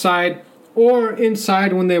the outside or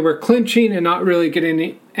inside when they were clinching and not really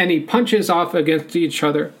getting any punches off against each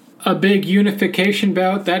other. A big unification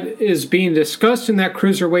bout that is being discussed in that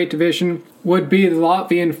cruiserweight division would be the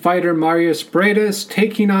Latvian fighter Marius Briedis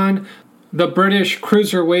taking on the British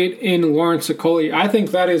cruiserweight in Lawrence Okolie. I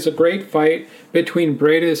think that is a great fight between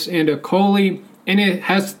Briedis and Okolie, and it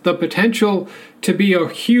has the potential to be a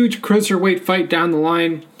huge cruiserweight fight down the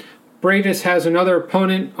line. Briedis has another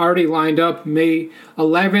opponent already lined up May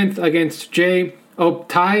 11th against Jay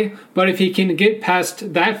Optai, but if he can get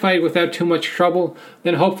past that fight without too much trouble,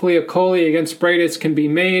 then hopefully Okolie against Briedis can be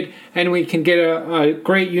made, and we can get a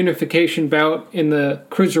great unification bout in the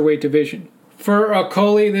cruiserweight division. For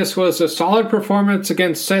Okolie, this was a solid performance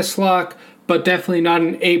against Cieslak, but definitely not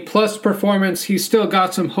an A-plus performance. He's still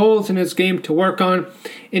got some holes in his game to work on,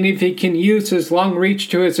 and if he can use his long reach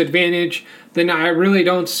to his advantage, then I really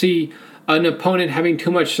don't see an opponent having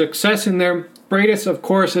too much success in there. Briedis, of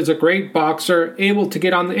course, is a great boxer, able to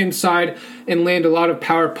get on the inside and land a lot of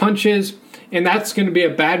power punches, and that's going to be a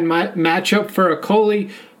bad matchup for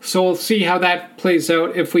Okolie, so we'll see how that plays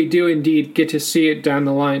out if we do indeed get to see it down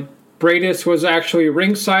the line. Briedis was actually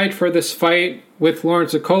ringside for this fight with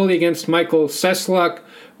Lawrence Okolie against Michael Cieslak,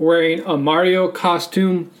 wearing a Mario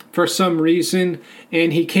costume for some reason,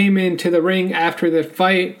 and he came into the ring after the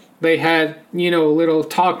fight. They had, a little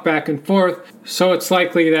talk back and forth, so it's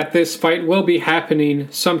likely that this fight will be happening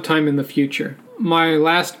sometime in the future. My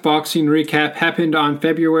last boxing recap happened on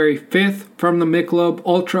February 5th from the Michelob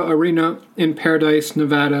Ultra Arena in Paradise,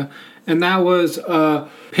 Nevada, and that was a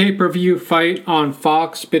pay-per-view fight on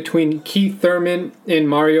Fox between Keith Thurman and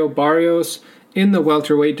Mario Barrios in the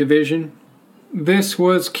welterweight division. This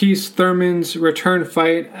was Keith Thurman's return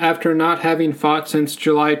fight after not having fought since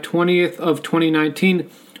July 20th of 2019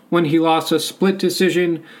 when he lost a split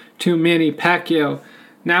decision to Manny Pacquiao.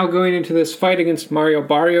 Now going into this fight against Mario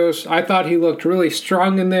Barrios, I thought he looked really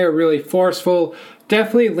strong in there, really forceful,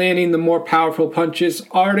 definitely landing the more powerful punches.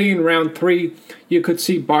 Already in round 3, you could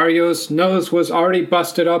see Barrios' nose was already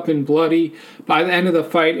busted up and bloody. By the end of the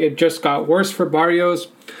fight, it just got worse for Barrios.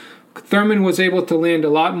 Thurman was able to land a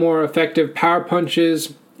lot more effective power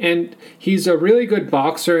punches, and he's a really good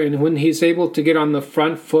boxer, and when he's able to get on the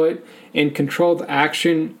front foot and control the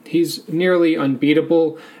action, he's nearly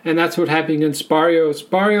unbeatable, and that's what happened against Barrios.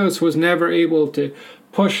 Barrios was never able to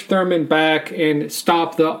push Thurman back and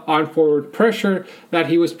stop the on-forward pressure that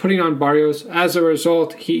he was putting on Barrios. As a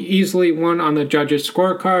result, he easily won on the judges'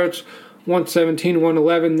 scorecards,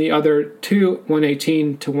 117-111, the other two,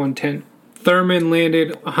 118-110. Thurman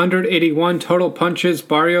landed 181 total punches.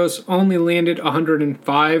 Barrios only landed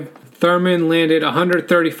 105. Thurman landed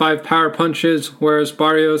 135 power punches, whereas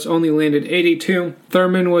Barrios only landed 82.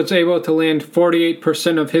 Thurman was able to land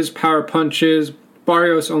 48% of his power punches.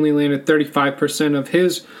 Barrios only landed 35% of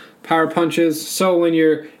his power punches. So when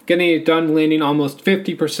you're getting it done landing almost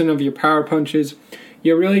 50% of your power punches,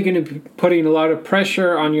 you're really going to be putting a lot of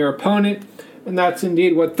pressure on your opponent. And that's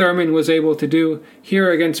indeed what Thurman was able to do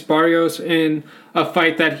here against Barrios in a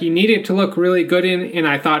fight that he needed to look really good in, and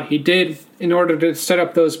I thought he did, in order to set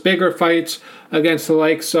up those bigger fights against the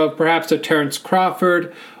likes of perhaps a Terence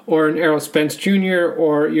Crawford or an Errol Spence Jr.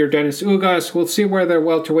 or your Dennis Ugas. We'll see where their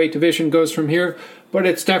welterweight division goes from here, but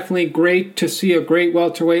it's definitely great to see a great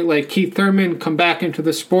welterweight like Keith Thurman come back into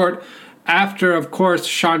the sport after, of course,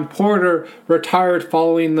 Sean Porter retired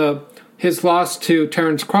following his loss to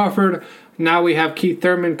Terence Crawford. Now we have Keith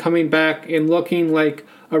Thurman coming back and looking like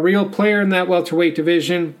a real player in that welterweight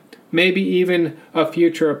division, maybe even a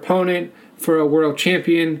future opponent for a world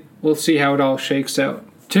champion. We'll see how it all shakes out.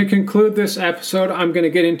 To conclude this episode, I'm going to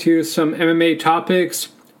get into some MMA topics,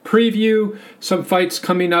 preview some fights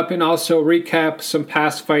coming up, and also recap some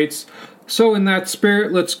past fights. So in that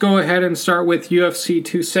spirit, let's go ahead and start with UFC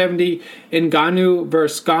 270, Ngannou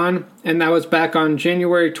vs. Gane, and that was back on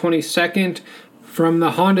January 22nd from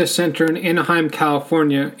the Honda Center in Anaheim,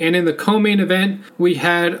 California. And in the co-main event, we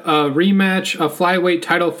had a rematch, a flyweight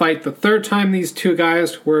title fight, the third time these two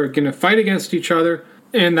guys were going to fight against each other.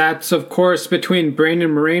 And that's, of course, between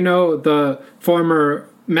Brandon Moreno, the former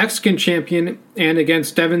Mexican champion, and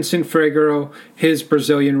against Deiveson Figueiredo, his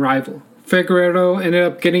Brazilian rival. Figueiredo ended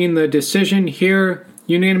up getting the decision here,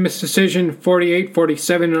 unanimous decision,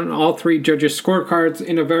 48-47 on all three judges' scorecards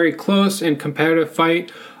in a very close and competitive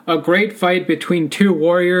fight. A great fight between two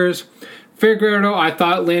warriors. Figueiredo, I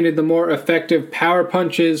thought, landed the more effective power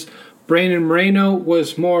punches. Brandon Moreno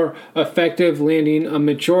was more effective, landing a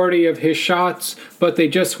majority of his shots, but they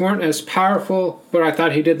just weren't as powerful, but I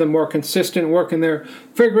thought he did the more consistent work in there.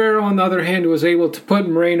 Figueiredo, on the other hand, was able to put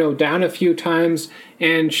Moreno down a few times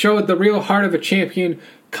and showed the real heart of a champion,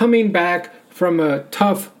 coming back from a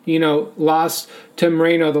tough, loss to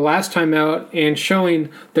Moreno the last time out and showing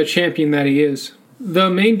the champion that he is.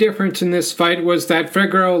 The main difference in this fight was that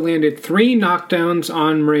Figueiredo landed 3 knockdowns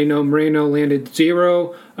on Moreno. Moreno landed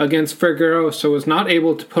 0 against Figueiredo, so was not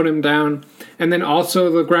able to put him down. And then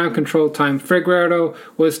also the ground control time. Figueiredo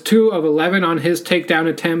was 2 of 11 on his takedown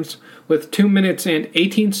attempts with 2 minutes and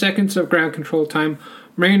 18 seconds of ground control time.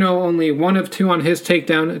 Moreno only 1 of 2 on his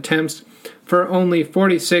takedown attempts for only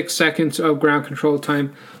 46 seconds of ground control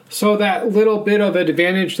time. So that little bit of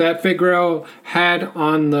advantage that Figueiredo had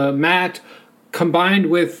on the mat, combined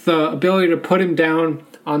with the ability to put him down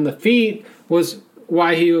on the feet, was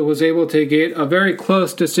why he was able to get a very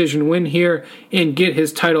close decision win here and get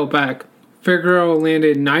his title back. Figueiredo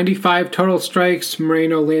landed 95 total strikes,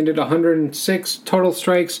 Moreno landed 106 total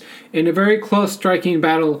strikes in a very close striking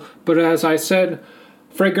battle, but as I said,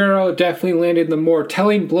 Figueiredo definitely landed the more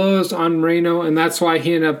telling blows on Moreno, and that's why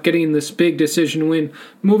he ended up getting this big decision win.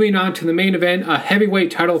 Moving on to the main event, a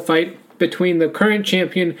heavyweight title fight between the current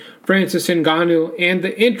champion Francis Ngannou and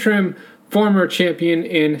the interim former champion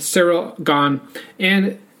in Cyril Gane.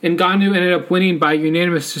 And Ngannou ended up winning by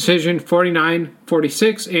unanimous decision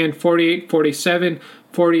 49-46 and 48-47,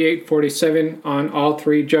 48-47 on all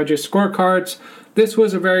three judges' scorecards. This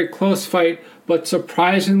was a very close fight, but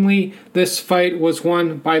surprisingly, this fight was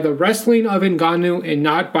won by the wrestling of Ngannou and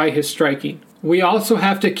not by his striking. We also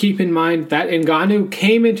have to keep in mind that Ngannou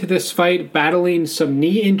came into this fight battling some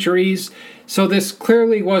knee injuries, so this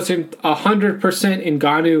clearly wasn't 100%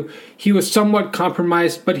 Ngannou. He was somewhat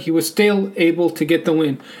compromised, but he was still able to get the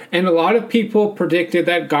win. And a lot of people predicted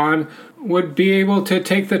that Gane would be able to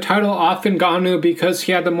take the title off Ngannou because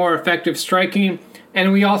he had the more effective striking,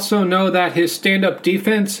 and we also know that his stand-up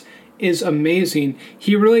defense is amazing.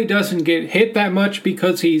 He really doesn't get hit that much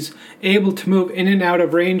because he's able to move in and out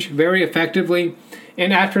of range very effectively.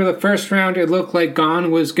 And after the first round, it looked like Gane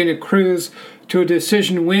was going to cruise to a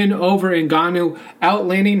decision win over Ngannou,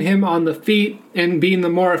 outlanding him on the feet and being the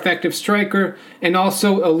more effective striker, and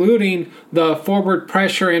also eluding the forward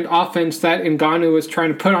pressure and offense that Ngannou was trying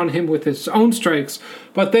to put on him with his own strikes.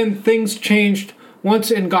 But then things changed.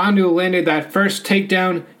 Once Ngannou landed that first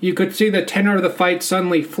takedown, you could see the tenor of the fight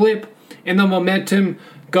suddenly flip and the momentum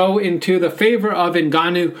go into the favor of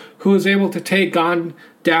Ngannou, who was able to take Gane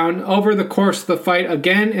down over the course of the fight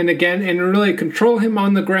again and again and really control him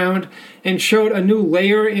on the ground, and showed a new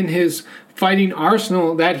layer in his fighting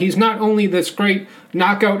arsenal, that he's not only this great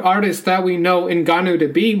knockout artist that we know Ngannou to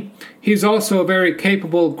be, he's also a very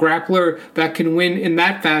capable grappler that can win in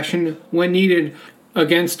that fashion when needed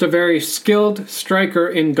against a very skilled striker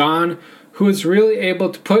in Gane, who is really able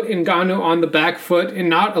to put Ngannou on the back foot and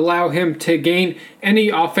not allow him to gain any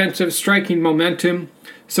offensive striking momentum.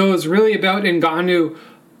 So it was really about Ngannou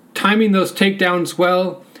timing those takedowns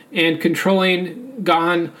well and controlling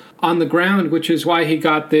Gane on the ground, which is why he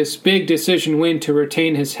got this big decision win to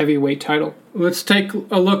retain his heavyweight title. Let's take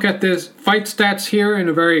a look at this fight stats here in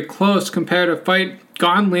a very close competitive fight.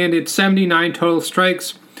 Gane landed 79 total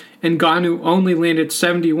strikes, and Ngannou only landed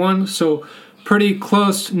 71, so pretty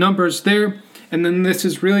close numbers there. And then this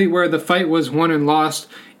is really where the fight was won and lost.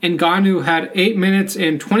 Ngannou had 8 minutes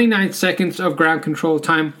and 29 seconds of ground control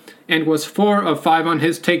time and was 4 of 5 on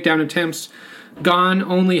his takedown attempts. Gane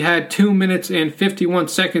only had 2 minutes and 51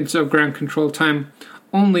 seconds of ground control time,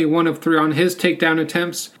 only 1 of 3 on his takedown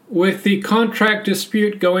attempts. With the contract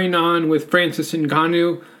dispute going on with Francis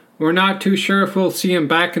Ngannou, we're not too sure if we'll see him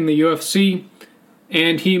back in the UFC.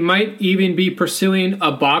 and he might even be pursuing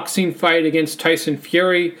a boxing fight against Tyson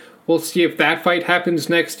Fury. We'll see if that fight happens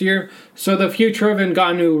next year. So the future of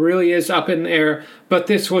Ngannou really is up in the air, but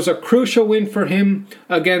this was a crucial win for him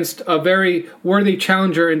against a very worthy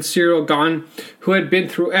challenger in Ciryl Gane, who had been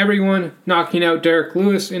through everyone, knocking out Derek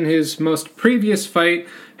Lewis in his most previous fight,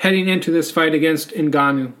 heading into this fight against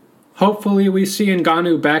Ngannou. Hopefully we see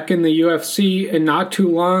Ngannou back in the UFC in not too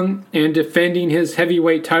long and defending his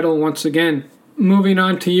heavyweight title once again. Moving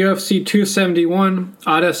on to UFC 271,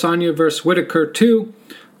 Adesanya vs. Whitaker 2,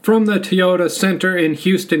 from the Toyota Center in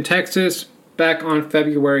Houston, Texas, back on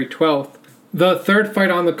February 12th. The third fight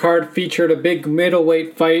on the card featured a big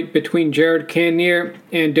middleweight fight between Jared Cannonier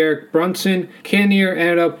and Derek Brunson. Cannonier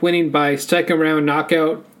ended up winning by second round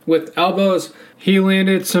knockout with elbows. He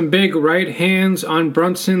landed some big right hands on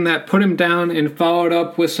Brunson that put him down and followed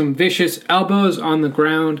up with some vicious elbows on the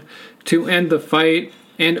ground to end the fight.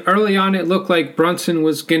 And early on it looked like Brunson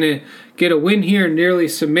was going to get a win here, nearly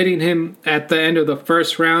submitting him at the end of the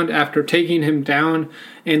first round after taking him down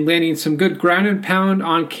and landing some good ground and pound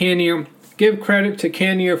on Cannonier. Give credit to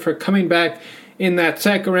Cannonier for coming back in that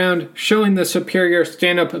second round, showing the superior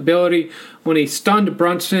stand-up ability when he stunned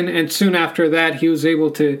Brunson, and soon after that he was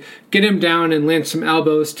able to get him down and land some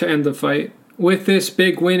elbows to end the fight. With this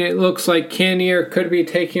big win, it looks like Cannonier could be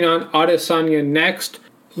taking on Adesanya next.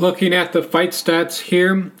 Looking at the fight stats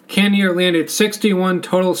here, Cannonier landed 61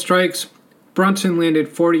 total strikes, Brunson landed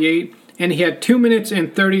 48, and he had 2 minutes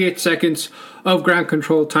and 38 seconds of ground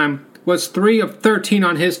control time. Was 3 of 13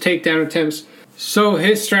 on his takedown attempts. So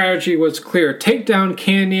his strategy was clear. Take down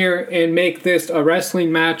Cannonier and make this a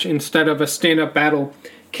wrestling match instead of a stand-up battle.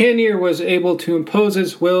 Cannonier was able to impose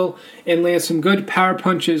his will and land some good power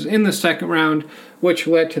punches in the second round, which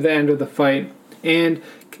led to the end of the fight. And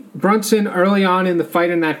Brunson, early on in the fight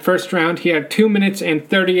in that first round, he had 2 minutes and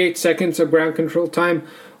 38 seconds of ground control time,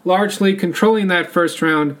 largely controlling that first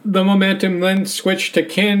round. The momentum then switched to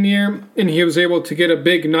Cannonier, and he was able to get a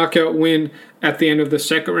big knockout win at the end of the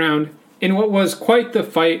second round, in what was quite the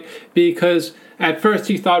fight, because at first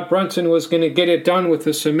he thought Brunson was going to get it done with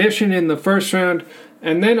a submission in the first round,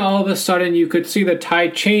 and then all of a sudden you could see the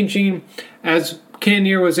tide changing as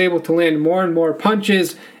Cannonier was able to land more and more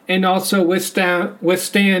punches and also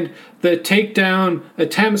withstand the takedown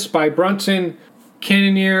attempts by Brunson.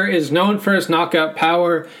 Cannonier is known for his knockout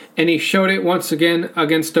power, and he showed it once again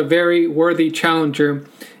against a very worthy challenger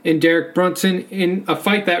in Derek Brunson in a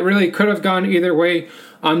fight that really could have gone either way.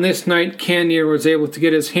 On this night, Cannonier was able to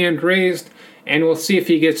get his hand raised, and we'll see if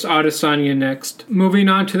he gets Adesanya next. Moving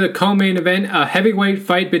on to the co-main event, a heavyweight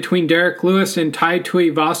fight between Derek Lewis and Tai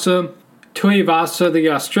Tuivasa. Tuivasa, the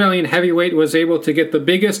Australian heavyweight, was able to get the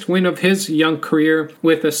biggest win of his young career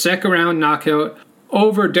with a second-round knockout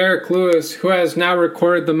over Derek Lewis, who has now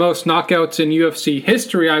recorded the most knockouts in UFC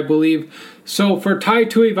history, I believe. So for Tai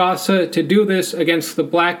Tuivasa to do this against the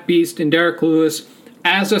Black Beast in Derek Lewis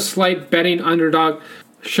as a slight betting underdog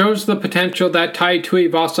shows the potential that Tai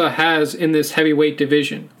Tuivasa has in this heavyweight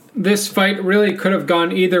division. This fight really could have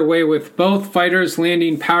gone either way, with both fighters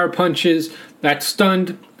landing power punches that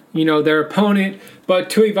stunned, their opponent, but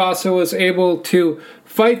Tuivasa was able to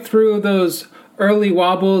fight through those early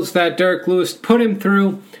wobbles that Derek Lewis put him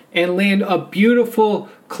through and land a beautiful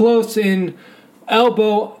close-in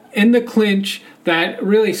elbow in the clinch that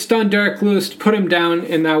really stunned Derek Lewis to put him down,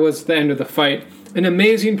 and that was the end of the fight. An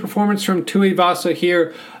amazing performance from Tuivasa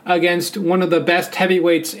here against one of the best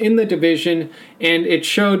heavyweights in the division, and it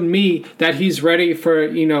showed me that he's ready for,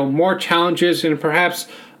 more challenges and perhaps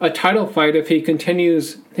a title fight if he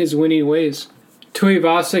continues his winning ways.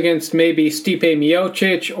 Tuivasa against maybe Stipe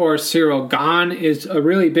Miocic or Ciryl Gane is a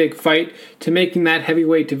really big fight to making that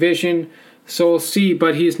heavyweight division, so we'll see,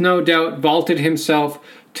 but he's no doubt vaulted himself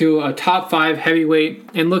to a top 5 heavyweight.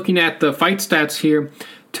 And looking at the fight stats here,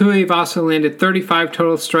 Tuivasa landed 35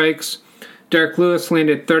 total strikes, Derek Lewis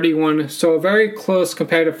landed 31, so a very close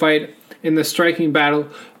competitive fight in the striking battle,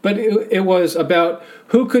 but it was about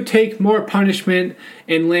who could take more punishment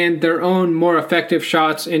and land their own more effective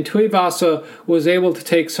shots, and Tuivasa was able to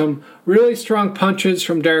take some really strong punches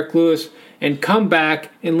from Derek Lewis and come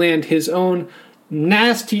back and land his own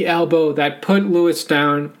nasty elbow that put Lewis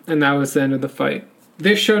down, and that was the end of the fight.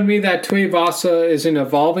 This showed me that Tuivasa is an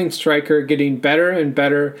evolving striker, getting better and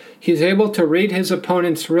better. He's able to read his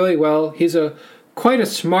opponents really well. He's quite a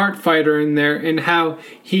smart fighter in there, in how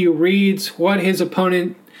he reads what his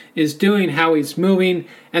opponent is doing, how he's moving,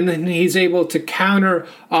 and then he's able to counter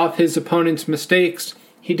off his opponent's mistakes.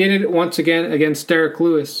 He did it once again against Derek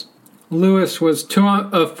Lewis. Lewis was 2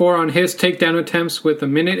 of 4 on his takedown attempts with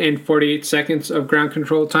 1 minute and 48 seconds of ground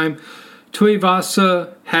control time.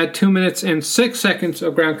 Tuivasa had 2 minutes and 6 seconds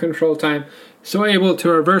of ground control time, so able to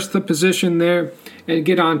reverse the position there and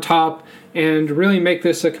get on top and really make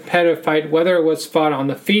this a competitive fight, whether it was fought on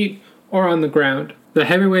the feet or on the ground. The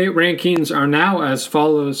heavyweight rankings are now as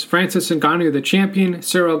follows. Francis Ngannou, the champion.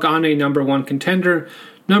 Cyril Gane, number 1 contender.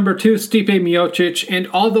 Number 2, Stipe Miocic. And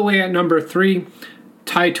all the way at number 3,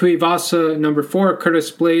 Tai Tuivasa. Number 4, Curtis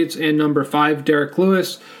Blades. And number 5, Derek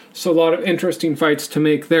Lewis. So a lot of interesting fights to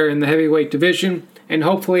make there in the heavyweight division. And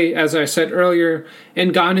hopefully, as I said earlier,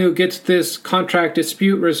 Ngannou gets this contract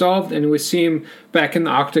dispute resolved and we see him back in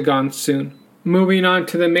the octagon soon. Moving on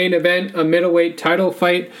to the main event, a middleweight title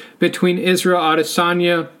fight between Israel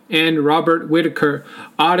Adesanya and Robert Whittaker.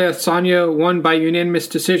 Adesanya won by unanimous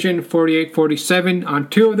decision 48-47 on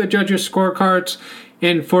 2 of the judges' scorecards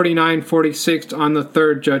and 49-46 on the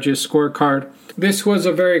 3rd judge's scorecard. This was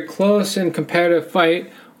a very close and competitive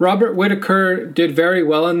fight. Robert Whittaker did very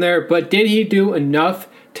well in there, but did he do enough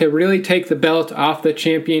to really take the belt off the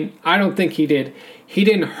champion? I don't think he did. He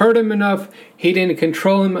didn't hurt him enough. He didn't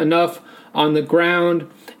control him enough on the ground,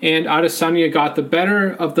 and Adesanya got the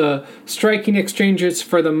better of the striking exchanges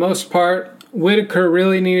for the most part. Whittaker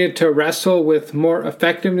really needed to wrestle with more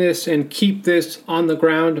effectiveness and keep this on the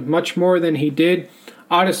ground much more than he did.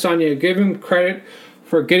 Adesanya, give him credit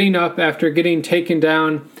for getting up after getting taken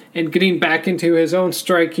down and getting back into his own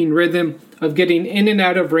striking rhythm of getting in and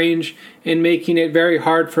out of range and making it very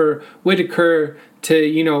hard for Whittaker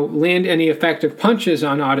to, land any effective punches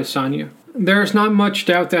on Adesanya. There's not much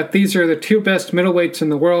doubt that these are the 2 best middleweights in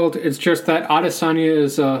the world. It's just that Adesanya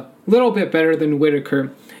is a little bit better than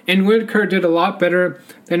Whittaker. And Whittaker did a lot better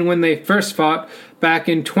than when they first fought back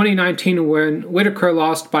in 2019 when Whittaker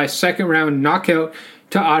lost by 2nd round knockout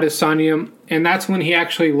to Adesanya. And that's when he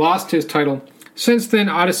actually lost his title. Since then,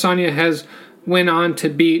 Adesanya has went on to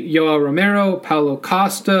beat Yoel Romero, Paulo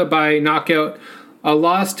Costa by knockout, a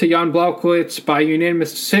loss to Jan Blachowicz by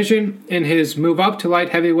unanimous decision in his move up to light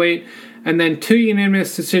heavyweight, and then 2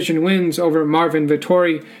 unanimous decision wins over Marvin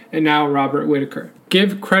Vettori and now Robert Whittaker.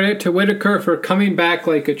 Give credit to Whittaker for coming back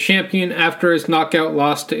like a champion after his knockout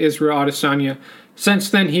loss to Israel Adesanya.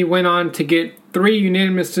 Since then, he went on to get 3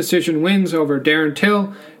 unanimous decision wins over Darren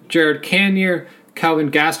Till, Jared Cannonier,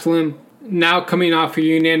 Calvin Gastelum, now coming off a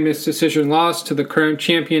unanimous decision loss to the current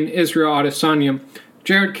champion Israel Adesanya.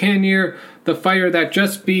 Jared Cannonier, the fighter that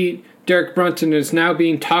just beat Derek Brunson, is now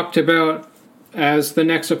being talked about as the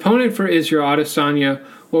next opponent for Israel Adesanya.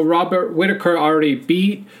 Well, Robert Whittaker already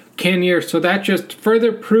beat Cannonier, so that just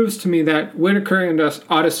further proves to me that Whittaker and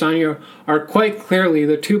Adesanya are quite clearly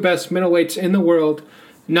the 2 best middleweights in the world,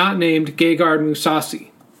 not named Gegard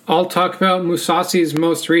Mousasi. I'll talk about Mousasi's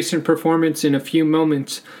most recent performance in a few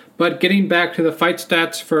moments, but getting back to the fight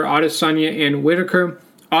stats for Adesanya and Whittaker,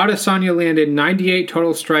 Adesanya landed 98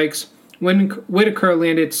 total strikes, when Whittaker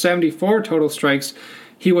landed 74 total strikes.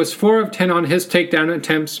 He was 4 of 10 on his takedown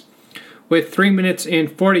attempts with 3 minutes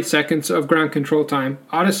and 40 seconds of ground control time.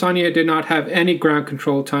 Adesanya did not have any ground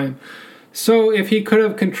control time. So if he could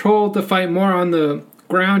have controlled the fight more on the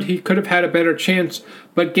ground, he could have had a better chance,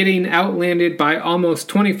 but getting outlanded by almost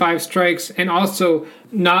 25 strikes and also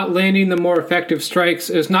not landing the more effective strikes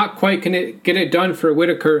is not quite going to get it done for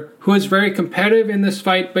Whittaker, who is very competitive in this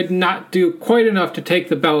fight but not do quite enough to take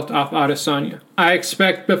the belt off Adesanya. I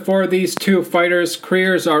expect before these 2 fighters'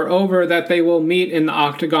 careers are over that they will meet in the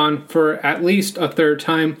octagon for at least a 3rd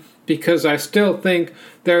time, because I still think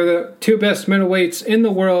they're the 2 best middleweights in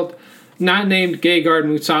the world, not named Gegard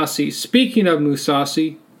Mousasi. Speaking of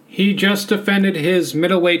Mousasi, he just defended his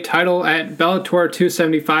middleweight title at Bellator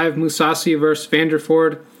 275, Mousasi vs.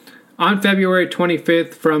 Vanderford, on February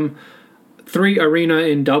 25th from 3 Arena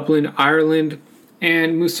in Dublin, Ireland.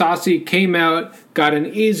 And Mousasi came out, got an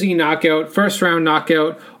easy knockout, 1st round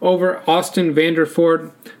knockout over Austin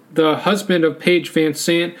Vanderford, the husband of Paige Van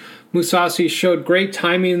Sant. Mousasi showed great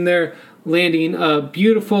timing there, landing a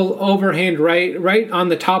beautiful overhand right on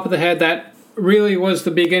the top of the head. That really was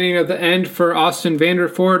the beginning of the end for Austin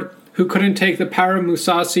Vanderford, who couldn't take the power of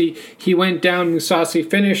Mousasi. He went down. Mousasi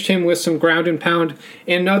finished him with some ground and pound.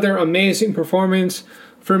 Another amazing performance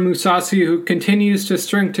for Mousasi, who continues to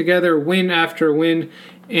string together win after win.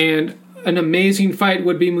 And an amazing fight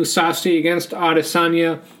would be Mousasi against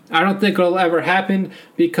Adesanya. I don't think it'll ever happen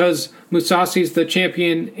because Mousasi's the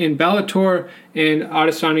champion in Bellator and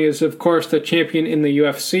Adesanya is, of course, the champion in the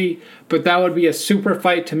UFC. But that would be a super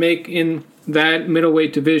fight to make in that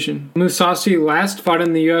middleweight division. Mousasi last fought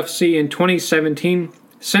in the UFC in 2017.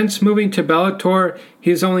 Since moving to Bellator,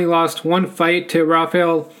 he's only lost 1 fight to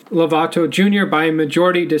Rafael Lovato Jr. by a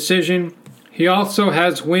majority decision. He also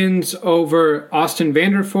has wins over Austin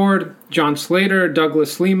Vanderford, John Slater,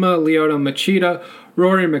 Douglas Lima, Lyoto Machida,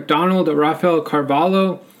 Rory McDonald, Rafael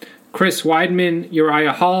Carvalho, Chris Weidman,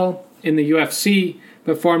 Uriah Hall in the UFC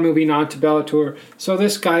before moving on to Bellator. So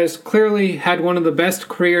this guy has clearly had one of the best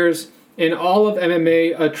careers in all of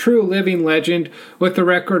MMA, a true living legend with a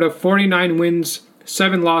record of 49 wins,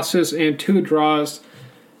 7 losses, and 2 draws.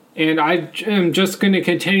 And I am just going to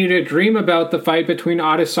continue to dream about the fight between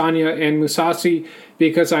Adesanya and Mousasi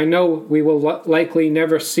because I know we will likely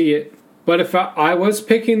never see it. But if I was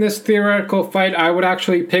picking this theoretical fight, I would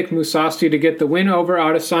actually pick Mousasi to get the win over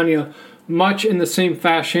Adesanya, much in the same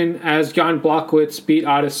fashion as Jan Blachowicz beat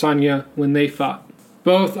Adesanya when they fought.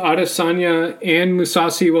 Both Adesanya and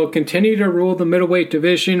Mousasi will continue to rule the middleweight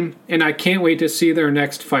division, and I can't wait to see their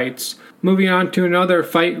next fights. Moving on to another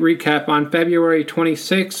fight recap on February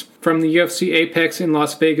 26th from the UFC Apex in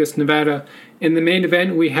Las Vegas, Nevada. In the main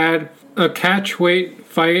event, we had a catchweight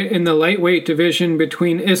fight in the lightweight division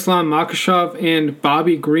between Islam Makhachev and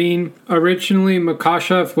Bobby Green. Originally,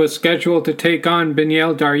 Makhachev was scheduled to take on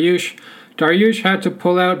Beneil Dariush. Dariush had to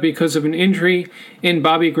pull out because of an injury, and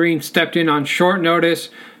Bobby Green stepped in on short notice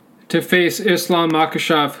to face Islam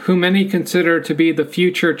Makhachev, who many consider to be the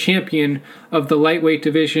future champion of the lightweight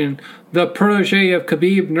division. The protege of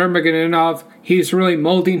Khabib Nurmagomedov, he's really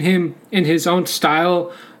molding him in his own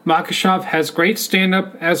style. Makhachev has great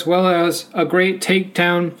stand-up as well as a great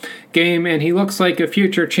takedown game, and he looks like a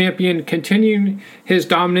future champion, continuing his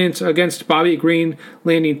dominance against Bobby Green,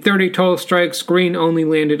 landing 30 total strikes. Green only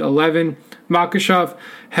landed 11. Makhachev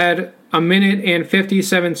had a minute and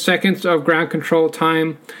 57 seconds of ground control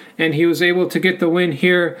time, and he was able to get the win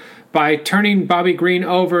here by turning Bobby Green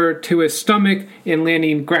over to his stomach and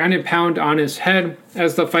landing ground and pound on his head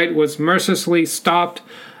as the fight was mercilessly stopped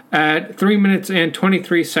at 3 minutes and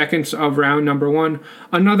 23 seconds of round number 1.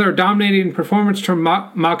 Another dominating performance from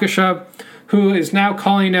Makhachev, who is now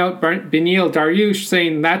calling out Beneil Dariush,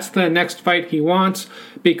 saying that's the next fight he wants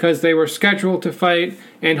because they were scheduled to fight,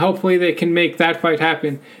 and hopefully they can make that fight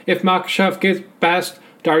happen. If Makhachev gets past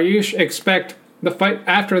Dariush, expect the fight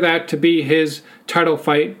after that to be his title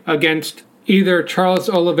fight against either Charles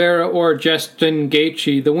Oliveira or Justin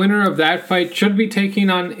Gaethje. The winner of that fight should be taking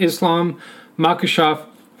on Islam Makhachev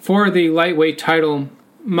for the lightweight title.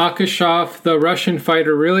 Makhachev, the Russian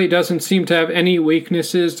fighter, really doesn't seem to have any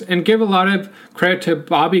weaknesses, and give a lot of credit to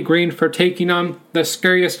Bobby Green for taking on the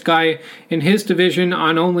scariest guy in his division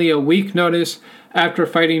on only a week notice after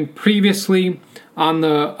fighting previously on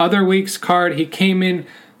the other week's card. He came in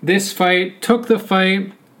this fight, took the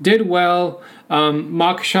fight, did well.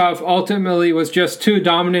 Makhachev ultimately was just too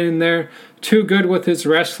dominant in there, too good with his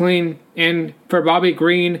wrestling. And for Bobby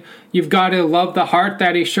Green, you've got to love the heart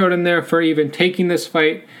that he showed in there for even taking this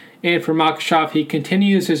fight. And for Makhachev, he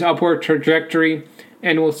continues his upward trajectory,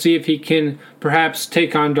 and we'll see if he can perhaps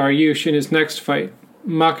take on Dariush in his next fight.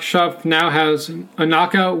 Makhachev now has a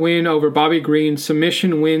knockout win over Bobby Green,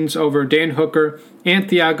 submission wins over Dan Hooker and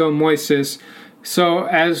Thiago Moises. So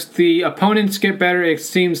as the opponents get better, it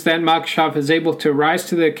seems that Makhachev is able to rise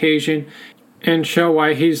to the occasion and show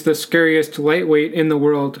why he's the scariest lightweight in the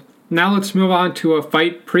world. Now let's move on to a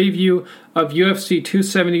fight preview of UFC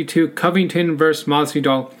 272 Covington vs.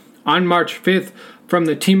 Masvidal on March 5th from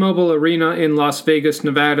the T-Mobile Arena in Las Vegas,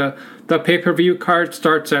 Nevada. The pay-per-view card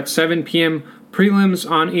starts at 7 p.m., prelims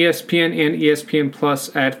on ESPN and ESPN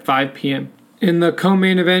Plus at 5 p.m. In the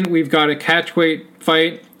co-main event, we've got a catchweight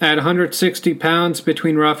fight at 160 pounds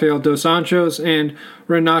between Rafael Dos Anjos and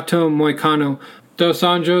Renato Moicano. Dos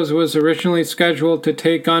Anjos was originally scheduled to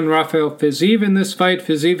take on Rafael Fiziev in this fight.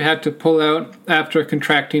 Fiziev had to pull out after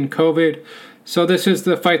contracting COVID. So this is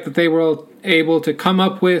the fight that they were able to come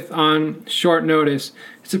up with on short notice.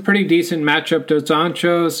 It's a pretty decent matchup. Dos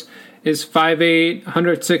Anjos is 5'8",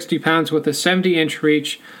 160 pounds with a 70-inch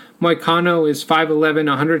reach. Moicano is 5'11",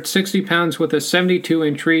 160 pounds with a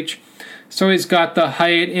 72-inch reach. So he's got the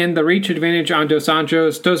height and the reach advantage on Dos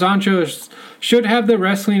Anjos. Dos Anjos should have the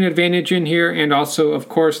wrestling advantage in here, and also, of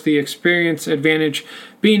course, the experience advantage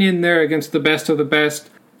being in there against the best of the best.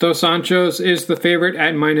 Dos Anjos is the favorite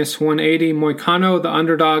at minus 180. Moicano, the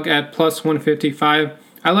underdog, at plus 155.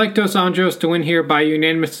 I like Dos Anjos to win here by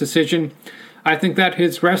unanimous decision. I think that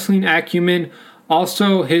his wrestling acumen,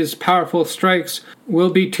 also his powerful strikes,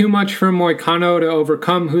 will be too much for Moicano to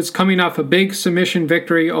overcome, who's coming off a big submission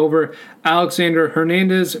victory over Alexander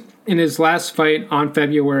Hernandez in his last fight on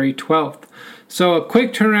February 12th. So a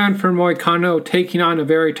quick turnaround for Moicano, taking on a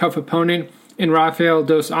very tough opponent in Rafael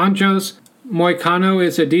Dos Anjos. Moicano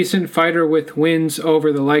is a decent fighter with wins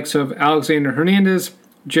over the likes of Alexander Hernandez,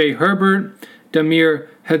 Jay Herbert, Damir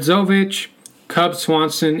Hedzovic, Cub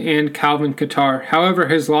Swanson, and Calvin Kattar. However,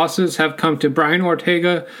 his losses have come to Brian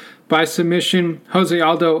Ortega by submission, Jose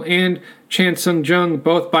Aldo and Chan Sung Jung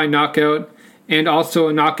both by knockout, and also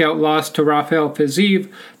a knockout loss to Rafael Fiziev,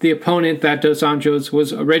 the opponent that Dos Anjos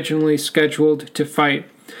was originally scheduled to fight.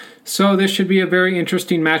 So this should be a very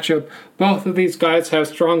interesting matchup. Both of these guys have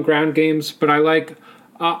strong ground games, but I like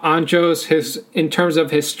Anjos in terms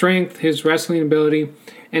of his strength, his wrestling ability,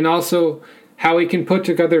 and also how he can put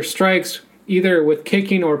together strikes either with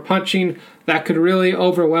kicking or punching that could really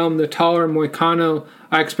overwhelm the taller Moicano.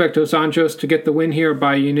 I expect Dos Anjos to get the win here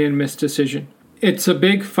by unanimous decision. It's a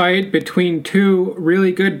big fight between two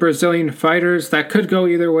really good Brazilian fighters that could go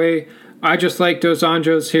either way. I just like Dos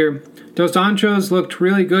Anjos here. Dos Anjos looked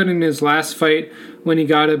really good in his last fight when he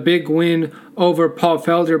got a big win over Paul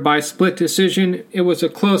Felder by split decision. It was a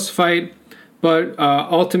close fight, but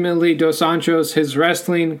ultimately Dos Anjos, his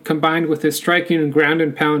wrestling combined with his striking and ground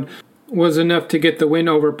and pound was enough to get the win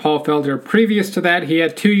over Paul Felder. Previous to that, he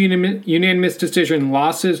had two unanimous decision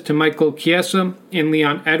losses to Michael Chiesa and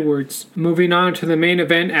Leon Edwards. Moving on to the main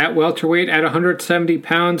event at welterweight at 170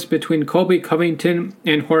 pounds between Colby Covington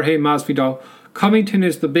and Jorge Masvidal. Covington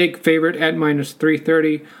is the big favorite at minus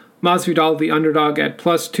 330. Masvidal the underdog at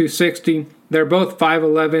plus 260. They're both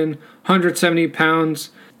 5'11", 170 pounds.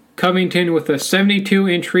 Covington with a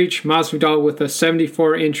 72-inch reach, Masvidal with a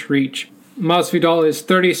 74-inch reach. Masvidal is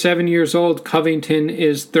 37 years old. Covington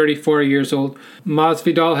is 34 years old.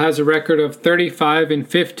 Masvidal has a record of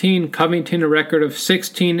 35-15. Covington a record of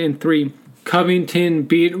 16-3. Covington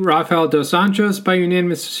beat Rafael Dos Anjos by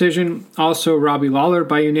unanimous decision. Also Robbie Lawler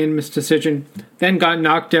by unanimous decision. Then got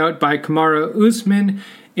knocked out by Kamaru Usman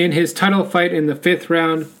in his title fight in the 5th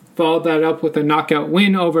round. Followed that up with a knockout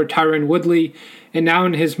win over Tyron Woodley. And now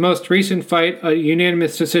in his most recent fight, a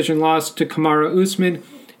unanimous decision loss to Kamaru Usman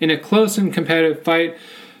in a close and competitive fight,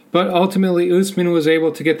 but ultimately Usman was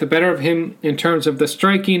able to get the better of him in terms of the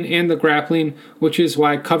striking and the grappling, which is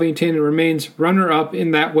why Covington remains runner-up in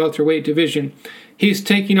that welterweight division. He's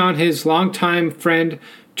taking on his longtime friend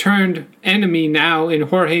turned enemy now in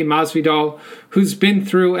Jorge Masvidal, who's been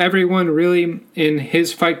through everyone really in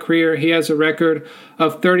his fight career. He has a record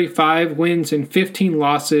of 35 wins and 15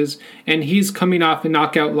 losses, and he's coming off a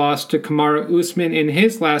knockout loss to Kamaru Usman in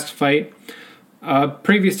his last fight.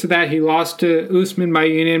 Previous to that, he lost to Usman by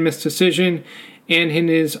unanimous decision, and in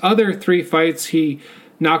his other 3 fights, he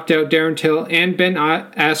knocked out Darren Till and Ben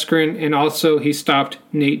Askren, and also he stopped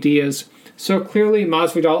Nate Diaz. So clearly,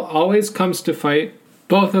 Masvidal always comes to fight.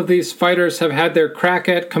 Both of these fighters have had their crack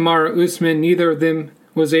at Kamaru Usman. Neither of them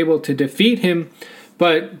was able to defeat him,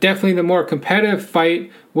 but definitely the more competitive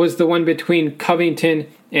fight was the one between Covington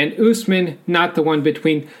and Usman, not the one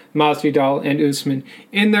between Masvidal and Usman.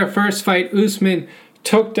 In their first fight, Usman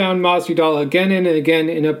took down Masvidal again and again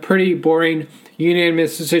in a pretty boring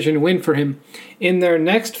unanimous decision win for him. In their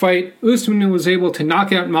next fight, Usman was able to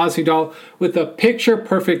knock out Masvidal with a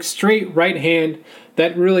picture-perfect straight right hand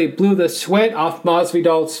that really blew the sweat off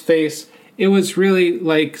Masvidal's face. It was really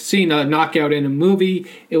like seeing a knockout in a movie.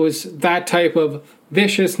 It was that type of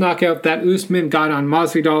vicious knockout that Usman got on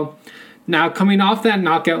Masvidal. Now, coming off that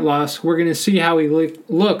knockout loss, we're going to see how he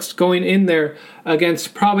looks going in there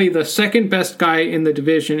against probably the second best guy in the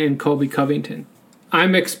division in Colby Covington.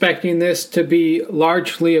 I'm expecting this to be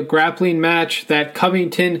largely a grappling match that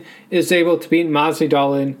Covington is able to beat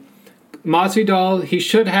Masvidal in. Masvidal, he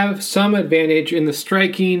should have some advantage in the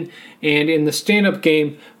striking and in the stand-up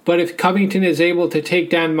game, but if Covington is able to take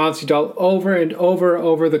down Masvidal over and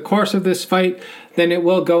over the course of this fight, then it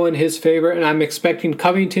will go in his favor, and I'm expecting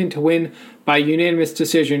Covington to win by unanimous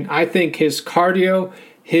decision. I think his cardio,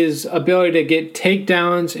 his ability to get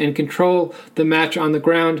takedowns and control the match on the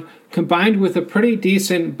ground, combined with a pretty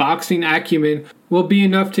decent boxing acumen, will be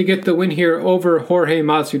enough to get the win here over Jorge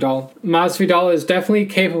Masvidal. Masvidal is definitely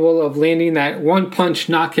capable of landing that one-punch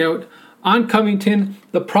knockout on Covington.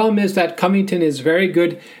 The problem is that Covington is very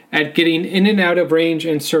good at getting in and out of range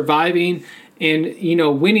and surviving and,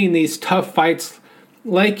 winning these tough fights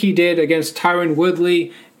like he did against Tyron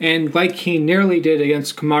Woodley and like he nearly did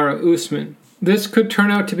against Kamaru Usman. This could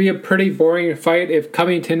turn out to be a pretty boring fight if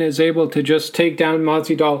Covington is able to just take down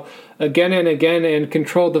Masvidal again and again and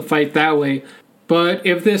control the fight that way. But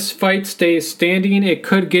if this fight stays standing, it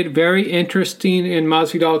could get very interesting and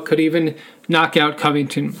Masvidal could even knock out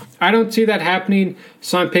Covington. I don't see that happening,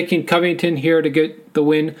 so I'm picking Covington here to get the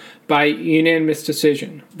win by unanimous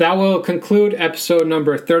decision. That will conclude episode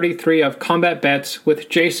number 33 of Combat Bets with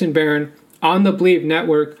Jason Barron on the Believe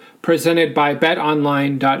Network, presented by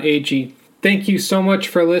betonline.ag. Thank you so much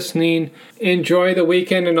for listening. Enjoy the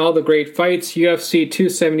weekend and all the great fights. UFC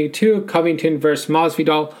 272, Covington vs.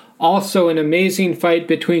 Masvidal, Also, an amazing fight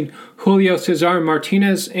between Julio Cesar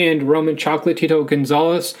Martinez and Roman Chocolatito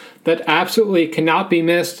Gonzalez that absolutely cannot be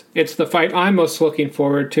missed. It's the fight I'm most looking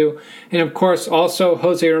forward to. And of course, also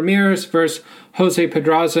Jose Ramirez versus Jose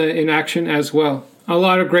Pedraza in action as well. A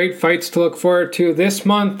lot of great fights to look forward to this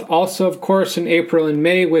month. Also, of course, in April and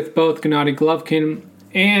May with both Gennady Golovkin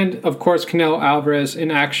and, of course, Canelo Alvarez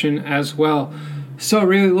in action as well. So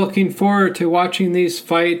really looking forward to watching these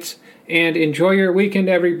fights. And enjoy your weekend,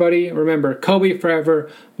 everybody. Remember, Kobe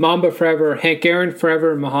forever, Mamba forever, Hank Aaron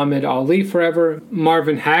forever, Muhammad Ali forever,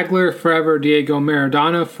 Marvin Hagler forever, Diego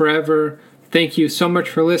Maradona forever. Thank you so much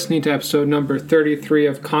for listening to episode number 33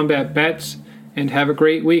 of Combat Bets, and have a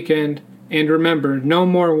great weekend. And remember, no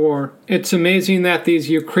more war. It's amazing that these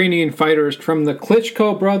Ukrainian fighters, from the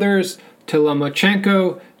Klitschko brothers to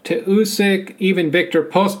Lomachenko to Usyk, even Viktor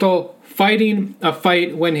Postol, fighting a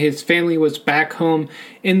fight when his family was back home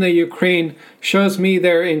in the Ukraine, shows me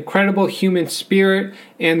their incredible human spirit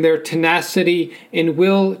and their tenacity and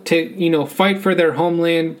will to, fight for their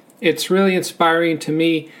homeland. It's really inspiring to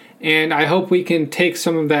me, and I hope we can take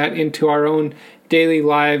some of that into our own daily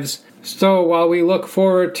lives. So while we look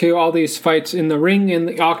forward to all these fights in the ring and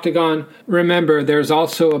the octagon, remember there's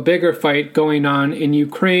also a bigger fight going on in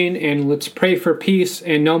Ukraine, and let's pray for peace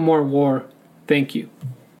and no more war. Thank you.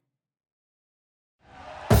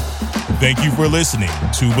 Thank you for listening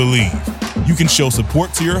to Believe. You can show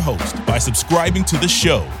support to your host by subscribing to the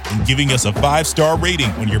show and giving us a 5-star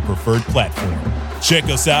rating on your preferred platform. Check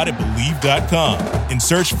us out at Believe.com and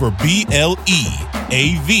search for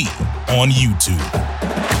BLEAV on YouTube.